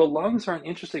 Although lungs are an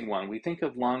interesting one. We think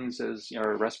of lungs as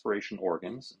respiration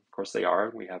organs. Of course they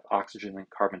are. We have oxygen and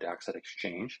carbon dioxide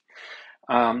exchange.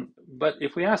 But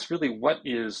if we ask really what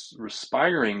is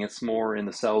respiring, it's more in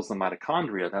the cells, the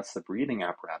mitochondria. That's the breathing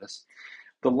apparatus.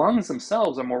 The lungs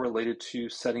themselves are more related to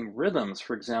setting rhythms.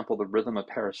 For example, the rhythm of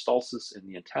peristalsis in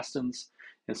the intestines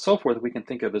and so forth, we can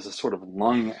think of as a sort of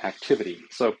lung activity.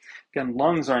 So again,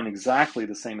 lungs aren't exactly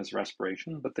the same as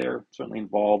respiration, but they're certainly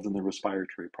involved in the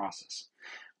respiratory process.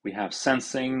 We have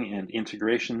sensing and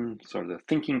integration, sort of the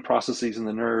thinking processes in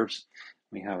the nerves.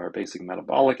 We have our basic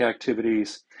metabolic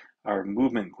activities, our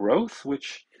movement growth,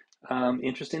 which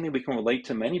interestingly, we can relate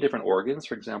to many different organs.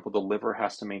 For example, the liver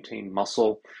has to maintain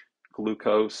muscle,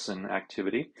 glucose, and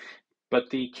activity. But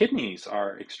the kidneys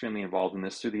are extremely involved in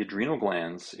this through the adrenal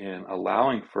glands in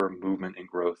allowing for movement and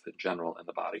growth in general in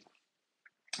the body.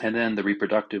 And then the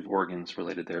reproductive organs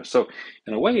related there. So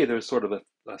in a way, there's sort of a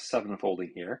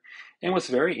 7-folding here. And what's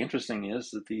very interesting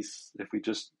is that if we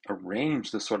just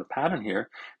arrange this sort of pattern here,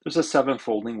 there's a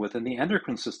 7-folding within the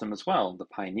endocrine system as well. The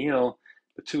pineal,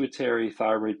 pituitary,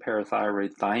 thyroid,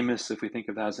 parathyroid, thymus, if we think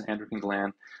of that as an endocrine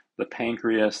gland, the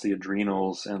pancreas, the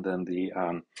adrenals, and then the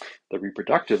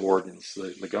reproductive organs,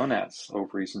 the gonads,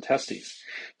 ovaries, and testes.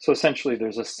 So essentially,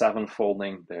 there's a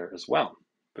seven-folding there as well.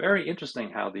 Very interesting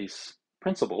how these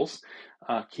principles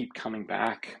keep coming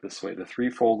back this way, the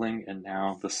three-folding and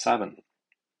now the seven.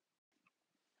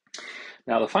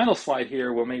 Now, the final slide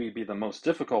here will maybe be the most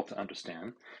difficult to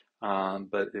understand,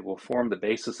 but it will form the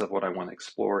basis of what I want to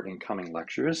explore in coming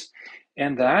lectures.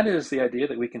 And that is the idea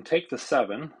that we can take the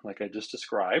seven, like I just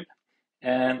described,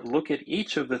 and look at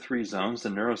each of the three zones, the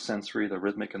neurosensory, the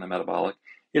rhythmic, and the metabolic,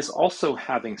 is also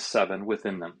having seven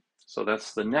within them. So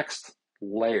that's the next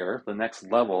layer, the next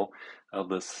level of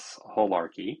this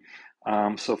holarchy.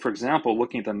 So for example,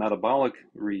 looking at the metabolic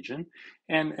region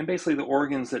and basically the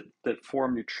organs that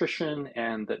form nutrition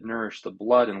and that nourish the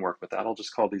blood and work with that, I'll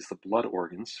just call these the blood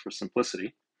organs for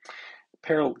simplicity.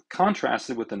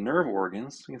 Contrasted with the nerve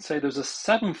organs, we can say there's a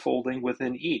seven-folding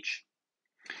within each.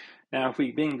 Now, if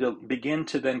we begin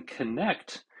to then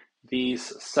connect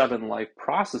these seven life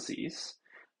processes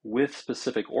with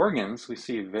specific organs, we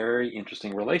see very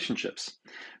interesting relationships.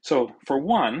 So for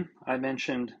one, I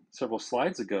mentioned several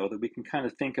slides ago that we can kind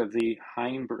of think of the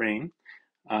hindbrain,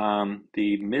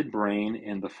 the midbrain,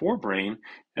 and the forebrain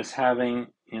as having,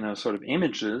 sort of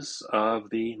images of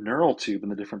the neural tube in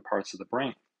the different parts of the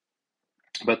brain.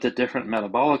 But the different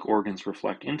metabolic organs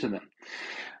reflect into them,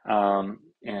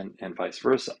 and vice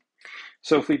versa.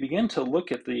 So if we begin to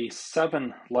look at the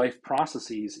seven life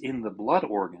processes in the blood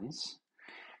organs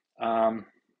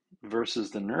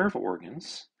versus the nerve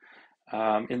organs,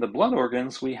 in the blood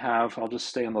organs we have, I'll just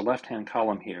stay on the left-hand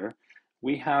column here,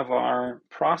 we have our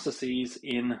processes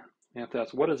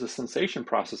that's what is the sensation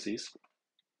processes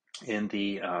in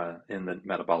the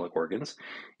metabolic organs.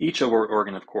 Each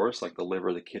organ, of course, like the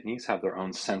liver, the kidneys, have their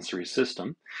own sensory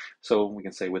system. So we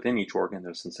can say within each organ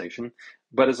there's sensation.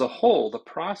 But as a whole, the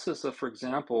process of, for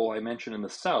example, I mentioned in the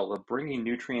cell, of bringing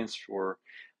nutrients or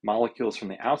molecules from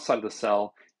the outside of the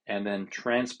cell and then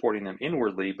transporting them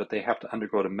inwardly, but they have to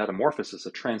undergo a metamorphosis,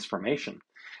 a transformation.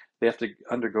 They have to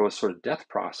undergo a sort of death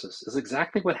process, is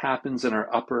exactly what happens in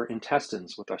our upper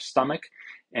intestines with our stomach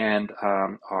and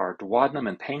our duodenum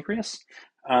and pancreas,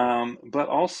 but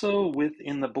also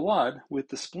within the blood with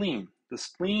the spleen. The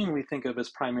spleen we think of as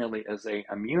primarily as an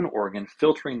immune organ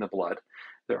filtering the blood.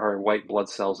 There are white blood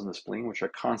cells in the spleen which are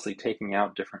constantly taking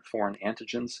out different foreign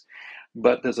antigens,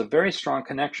 but there's a very strong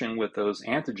connection with those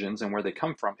antigens and where they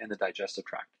come from in the digestive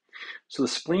tract. So the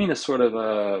spleen is sort of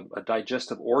a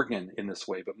digestive organ in this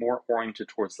way, but more oriented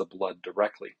towards the blood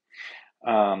directly.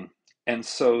 And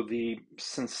so the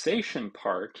sensation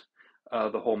part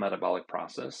of the whole metabolic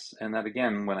process, and that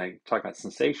again, when I talk about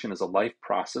sensation as a life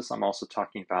process, I'm also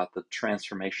talking about the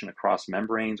transformation across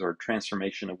membranes or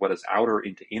transformation of what is outer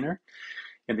into inner.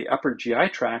 In the upper GI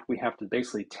tract, we have to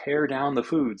basically tear down the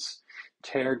foods,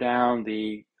 tear down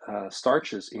the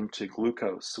starches into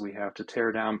glucose. So we have to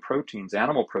tear down proteins,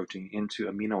 animal protein, into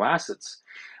amino acids,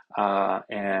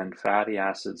 and fatty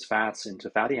acids, fats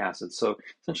into fatty acids. So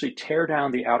essentially tear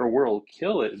down the outer world,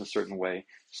 kill it in a certain way,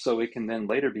 so it can then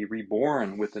later be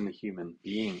reborn within the human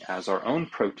being as our own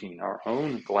protein, our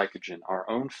own glycogen, our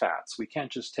own fats. We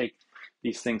can't just take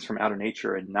these things from outer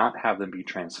nature and not have them be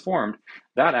transformed.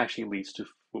 That actually leads to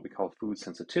what we call food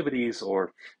sensitivities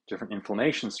or different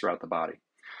inflammations throughout the body.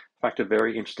 In fact, a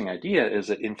very interesting idea is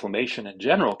that inflammation in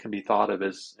general can be thought of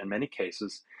as, in many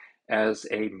cases, as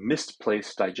a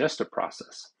misplaced digestive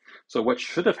process. So what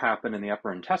should have happened in the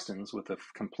upper intestines with a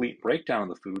complete breakdown of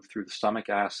the food through the stomach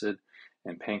acid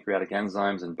and pancreatic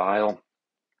enzymes and bile,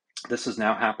 this is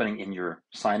now happening in your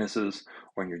sinuses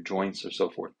or in your joints or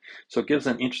so forth. So it gives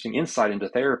an interesting insight into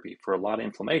therapy. For a lot of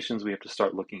inflammations, we have to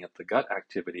start looking at the gut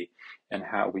activity and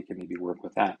how we can maybe work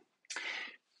with that.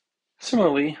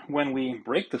 Similarly, when we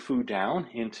break the food down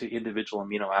into individual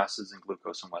amino acids and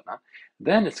glucose and whatnot,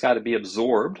 then it's got to be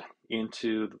absorbed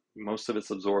most of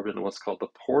it's absorbed into what's called the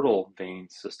portal vein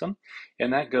system,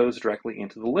 and that goes directly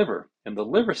into the liver. And the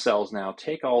liver cells now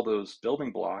take all those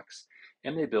building blocks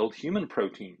and they build human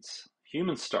proteins,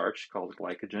 human starch called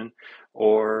glycogen,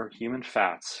 or human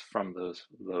fats from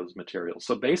those materials.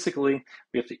 So basically,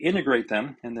 we have to integrate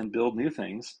them and then build new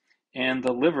things, and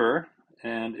the liver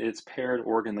and its paired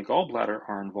organ, the gallbladder,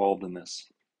 are involved in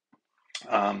this.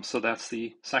 So that's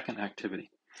the second activity.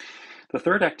 The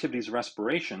third activity is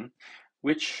respiration,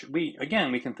 which we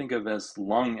can think of as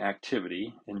lung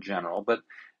activity in general, but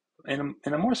in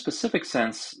a more specific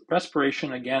sense,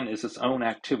 respiration, again, is its own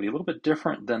activity, a little bit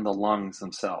different than the lungs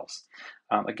themselves.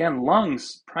 Again,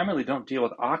 lungs primarily don't deal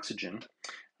with oxygen.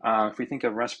 If we think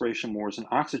of respiration more as an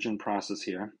oxygen process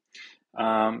here,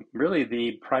 Really,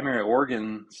 the primary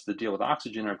organs that deal with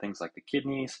oxygen are things like the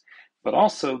kidneys, but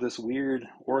also this weird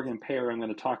organ pair I'm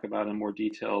going to talk about in more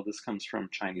detail. This comes from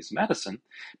Chinese medicine,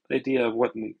 the idea of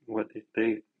what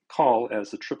they call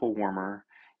as the triple warmer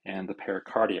and the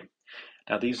pericardium.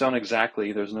 Now, these don't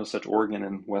exactly, there's no such organ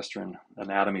in Western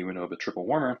anatomy we know of a triple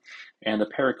warmer, and the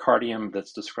pericardium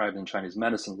that's described in Chinese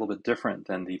medicine is a little bit different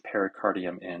than the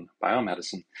pericardium in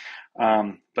biomedicine.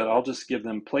 But I'll just give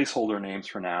them placeholder names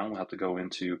for now. We'll have to go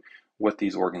into what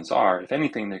these organs are. If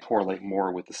anything, they correlate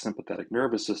more with the sympathetic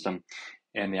nervous system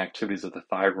and the activities of the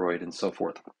thyroid and so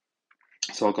forth.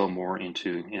 So I'll go more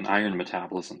into in iron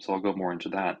metabolism. So I'll go more into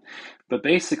that. But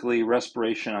basically,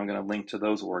 respiration, I'm going to link to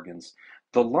those organs.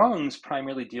 The lungs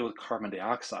primarily deal with carbon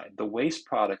dioxide, the waste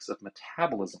products of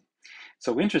metabolism.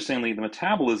 So interestingly, the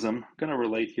metabolism, I'm going to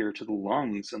relate here to the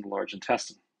lungs and the large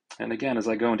intestine. And again, as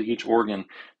I go into each organ,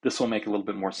 this will make a little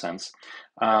bit more sense.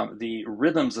 The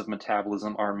rhythms of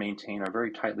metabolism are maintained, are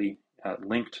very tightly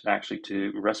linked actually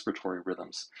to respiratory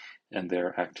rhythms and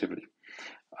their activity.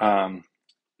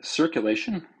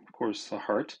 Circulation, of course, the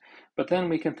heart, but then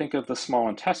we can think of the small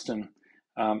intestine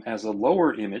as a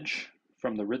lower image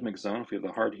from the rhythmic zone. If we have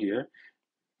the heart here,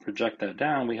 project that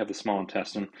down, we have the small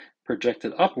intestine.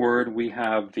 Projected upward, we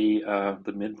have the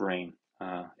midbrain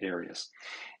areas.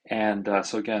 And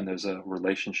so again, there's a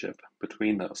relationship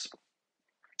between those.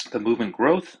 The movement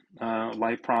growth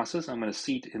life process, I'm going to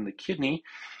seat in the kidney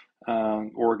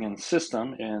organ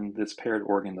system and this paired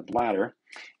organ, the bladder,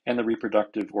 and the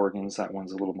reproductive organs. That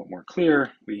one's a little bit more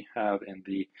clear. We have in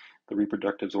the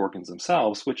reproductive organs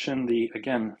themselves, which in the,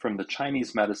 again, from the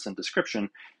Chinese medicine description,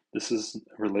 this is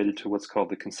related to what's called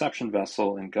the conception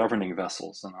vessel and governing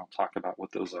vessels, and I'll talk about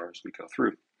what those are as we go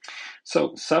through.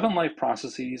 So 7 life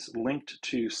processes linked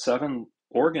to 7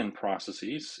 organ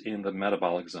processes in the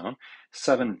metabolic zone,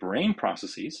 7 brain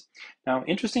processes. Now,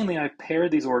 interestingly, I've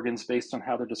paired these organs based on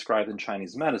how they're described in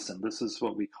Chinese medicine. This is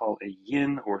what we call a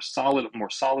yin or solid, more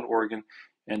solid organ,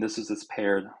 and this is this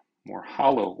paired, more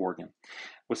hollow organ.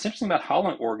 What's interesting about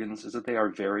hollow organs is that they are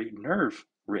very nerve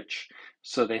rich.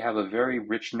 So they have a very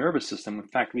rich nervous system. In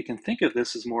fact, we can think of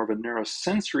this as more of a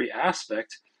neurosensory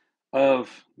aspect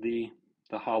of the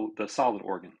solid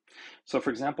organ. So for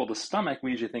example, the stomach,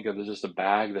 we usually think of as just a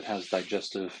bag that has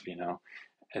digestive,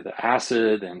 the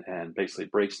acid and basically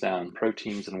breaks down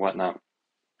proteins and whatnot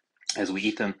as we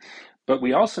eat them. But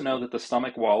we also know that the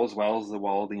stomach wall, as well as the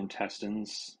wall of the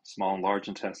intestines, small and large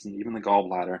intestine, even the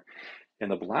gallbladder,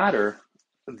 and the bladder,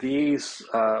 these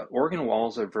organ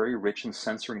walls are very rich in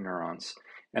sensory neurons.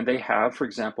 And they have, for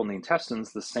example, in the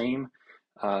intestines, the same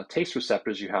taste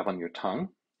receptors you have on your tongue,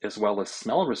 as well as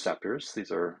smell receptors.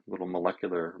 These are little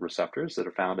molecular receptors that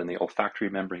are found in the olfactory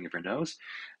membrane of your nose.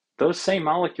 Those same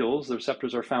molecules, the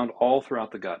receptors, are found all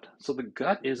throughout the gut. So the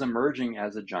gut is emerging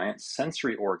as a giant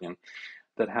sensory organ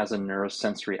that has a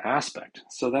neurosensory aspect.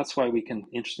 So that's why we can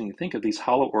interestingly think of these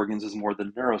hollow organs as more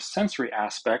the neurosensory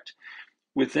aspect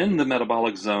within the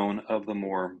metabolic zone of the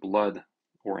more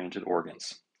blood-oriented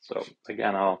organs. So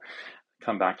again, I'll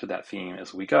come back to that theme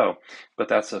as we go, but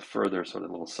that's a further sort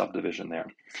of little subdivision there.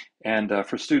 And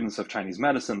for students of Chinese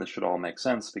medicine, this should all make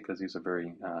sense because these are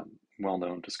very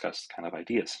well-known, discussed kind of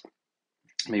ideas.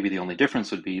 Maybe the only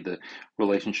difference would be the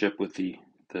relationship with the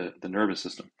nervous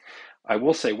system. I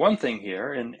will say one thing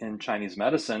here, in Chinese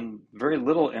medicine, very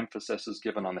little emphasis is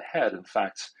given on the head. In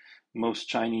fact, most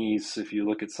Chinese, if you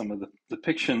look at some of the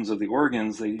depictions of the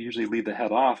organs, they usually leave the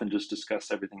head off and just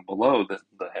discuss everything below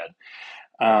the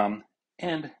head.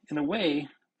 And in a way,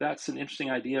 that's an interesting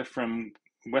idea from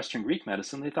Western Greek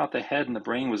medicine. They thought the head and the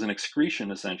brain was an excretion,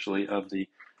 essentially, of the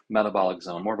metabolic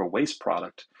zone, more of a waste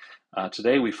product.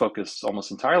 Today, we focus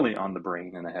almost entirely on the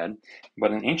brain and the head,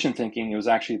 but in ancient thinking, it was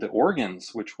actually the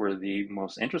organs which were the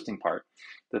most interesting part,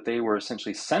 that they were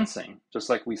essentially sensing, just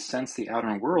like we sense the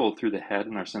outer world through the head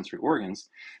and our sensory organs.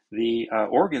 The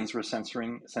organs were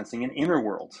sensing an inner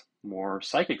world, more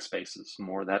psychic spaces,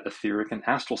 more that etheric and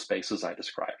astral spaces I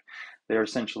described. They're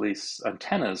essentially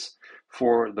antennas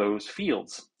for those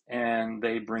fields, and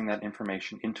they bring that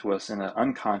information into us in an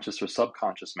unconscious or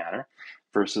subconscious manner,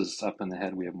 versus up in the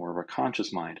head we have more of a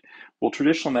conscious mind. Well,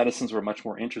 traditional medicines were much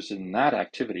more interested in that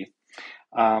activity.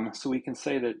 So we can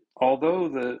say that although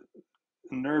the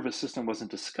nervous system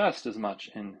wasn't discussed as much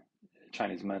in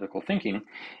Chinese medical thinking,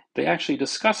 they actually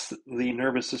discussed the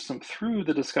nervous system through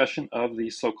the discussion of the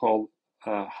so-called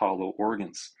hollow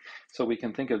organs. So we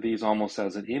can think of these almost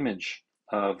as an image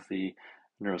of the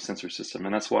neurosensory system.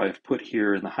 And that's why I've put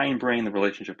here in the hindbrain the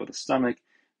relationship with the stomach,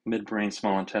 midbrain,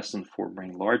 small intestine,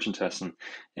 forebrain, large intestine,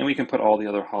 and we can put all the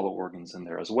other hollow organs in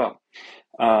there as well.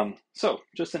 So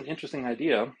just an interesting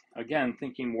idea, again,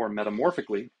 thinking more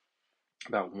metamorphically.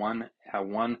 about how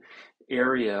one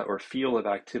area or field of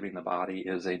activity in the body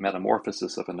is a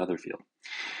metamorphosis of another field.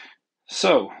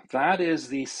 So that is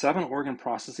the 7 organ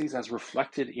processes as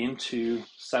reflected into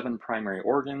 7 primary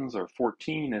organs, or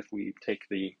 14 if we take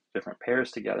the different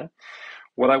pairs together.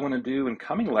 What I want to do in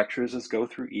coming lectures is go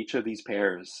through each of these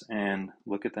pairs and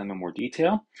look at them in more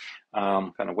detail,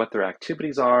 kind of what their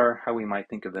activities are, how we might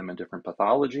think of them in different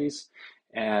pathologies,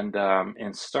 and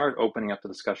start opening up the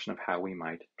discussion of how we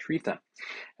might treat them.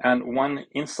 And one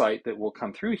insight that will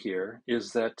come through here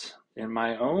is that in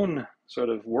my own sort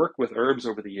of work with herbs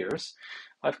over the years,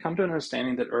 I've come to an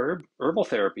understanding that herbal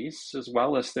therapies, as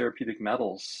well as therapeutic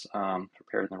metals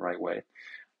prepared in the right way,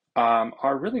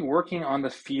 are really working on the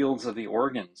fields of the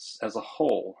organs as a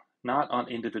whole, not on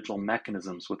individual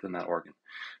mechanisms within that organ.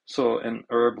 So an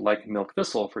herb like milk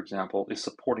thistle, for example, is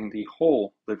supporting the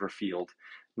whole liver field,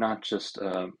 not just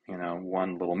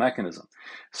one little mechanism.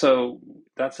 So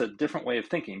that's a different way of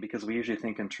thinking, because we usually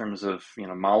think in terms of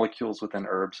molecules within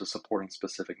herbs as supporting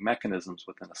specific mechanisms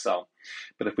within a cell.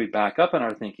 But if we back up in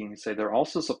our thinking and say they're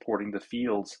also supporting the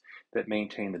fields that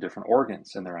maintain the different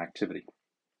organs and their activity.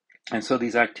 And so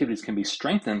these activities can be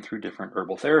strengthened through different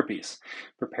herbal therapies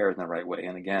prepared in the right way,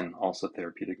 and again, also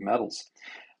therapeutic metals.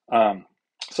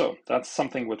 So that's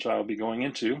something which I'll be going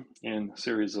into in a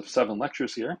series of 7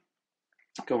 lectures here,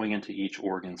 going into each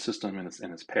organ system in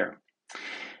its pair.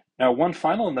 Now, one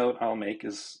final note I'll make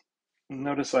is,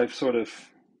 notice I've sort of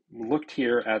looked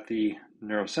here at the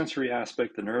neurosensory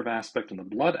aspect, the nerve aspect, and the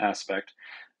blood aspect,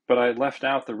 but I left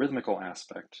out the rhythmical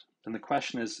aspect. And the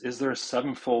question is there a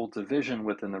 7-fold division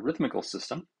within the rhythmical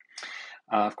system?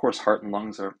 Of course, heart and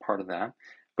lungs are part of that.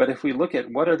 But if we look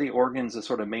at what are the organs that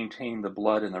sort of maintain the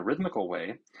blood in a rhythmical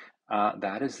way,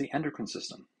 that is the endocrine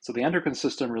system. So the endocrine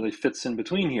system really fits in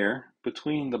between here,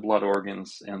 between the blood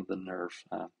organs and the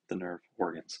nerve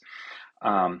organs.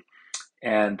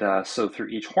 So through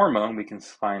each hormone, we can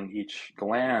find each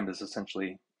gland is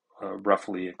essentially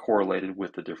roughly correlated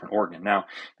with the different organ. Now,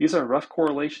 these are rough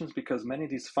correlations because many of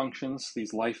these functions,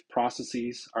 these life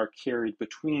processes, are carried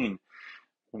between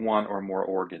one or more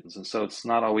organs. And so it's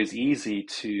not always easy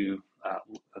to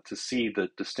see the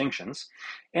distinctions.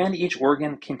 And each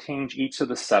organ contains each of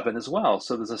the 7 as well.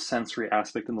 So there's a sensory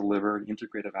aspect in the liver, an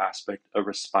integrative aspect, a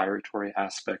respiratory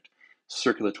aspect,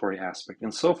 circulatory aspect,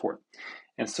 and so forth.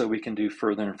 And so we can do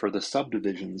further and further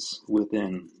subdivisions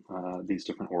within these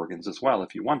different organs as well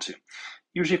if you want to.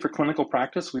 Usually for clinical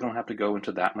practice, we don't have to go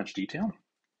into that much detail,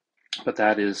 but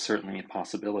that is certainly a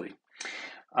possibility.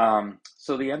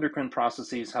 So the endocrine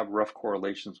processes have rough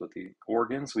correlations with the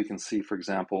organs. We can see, for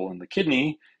example, in the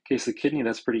kidney, case of the kidney,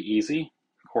 that's pretty easy.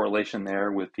 Correlation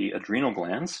there with the adrenal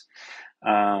glands.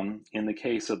 In the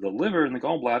case of the liver and the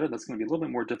gallbladder, that's going to be a little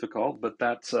bit more difficult, but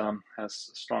that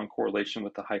has strong correlation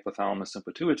with the hypothalamus and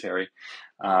pituitary,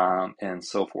 and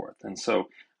so forth. And so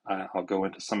I'll go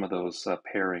into some of those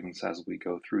pairings as we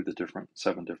go through the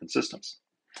 7 different systems.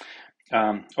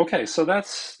 Okay, so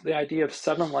that's the idea of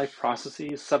 7 life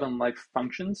processes, 7 life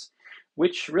functions,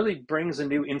 which really brings a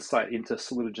new insight into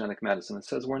salutogenic medicine. It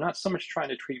says we're not so much trying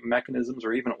to treat mechanisms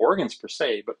or even organs per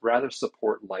se, but rather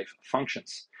support life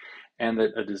functions. And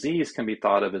that a disease can be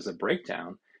thought of as a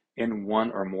breakdown in one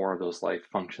or more of those life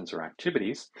functions or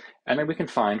activities. And then we can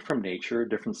find from nature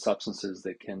different substances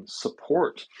that can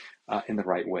support in the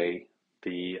right way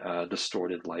the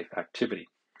distorted life activity.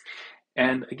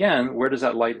 And again, where does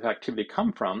that life activity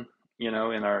come from? In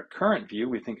our current view,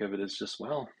 we think of it as just,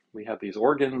 well, we have these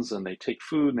organs and they take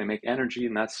food and they make energy,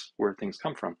 and that's where things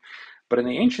come from. But in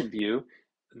the ancient view,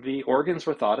 the organs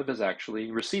were thought of as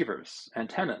actually receivers,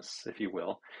 antennas, if you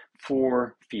will,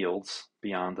 for fields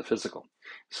beyond the physical.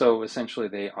 So essentially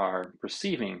they are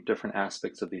receiving different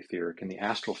aspects of the etheric and the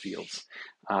astral fields,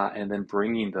 and then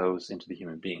bringing those into the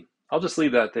human being. I'll just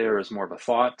leave that there as more of a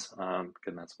thought,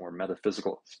 because that's more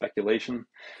metaphysical speculation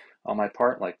on my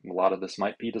part, like a lot of this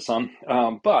might be to some.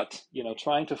 But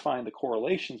trying to find the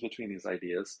correlations between these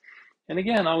ideas, and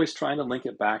again, always trying to link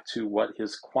it back to what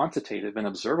is quantitative and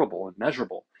observable and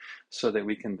measurable, so that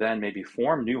we can then maybe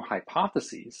form new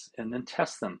hypotheses and then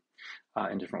test them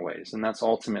in different ways. And that's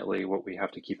ultimately what we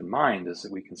have to keep in mind, is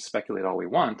that we can speculate all we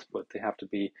want, but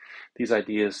these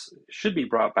ideas should be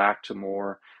brought back to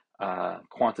more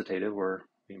quantitative, or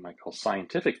we might call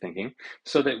scientific thinking,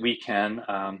 so that we can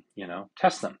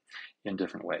test them in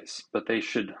different ways. But they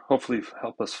should hopefully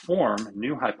help us form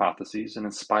new hypotheses and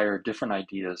inspire different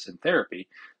ideas in therapy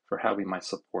for how we might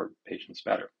support patients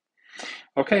better.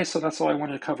 Okay, so that's all I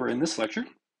wanted to cover in this lecture.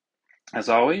 As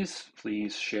always,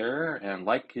 please share and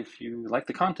like if you like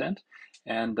the content,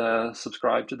 and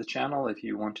subscribe to the channel if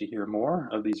you want to hear more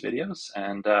of these videos.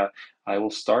 And I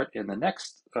will start in the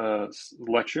next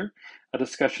lecture a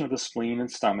discussion of the spleen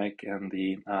and stomach and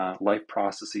the life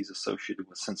processes associated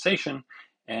with sensation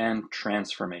and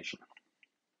transformation.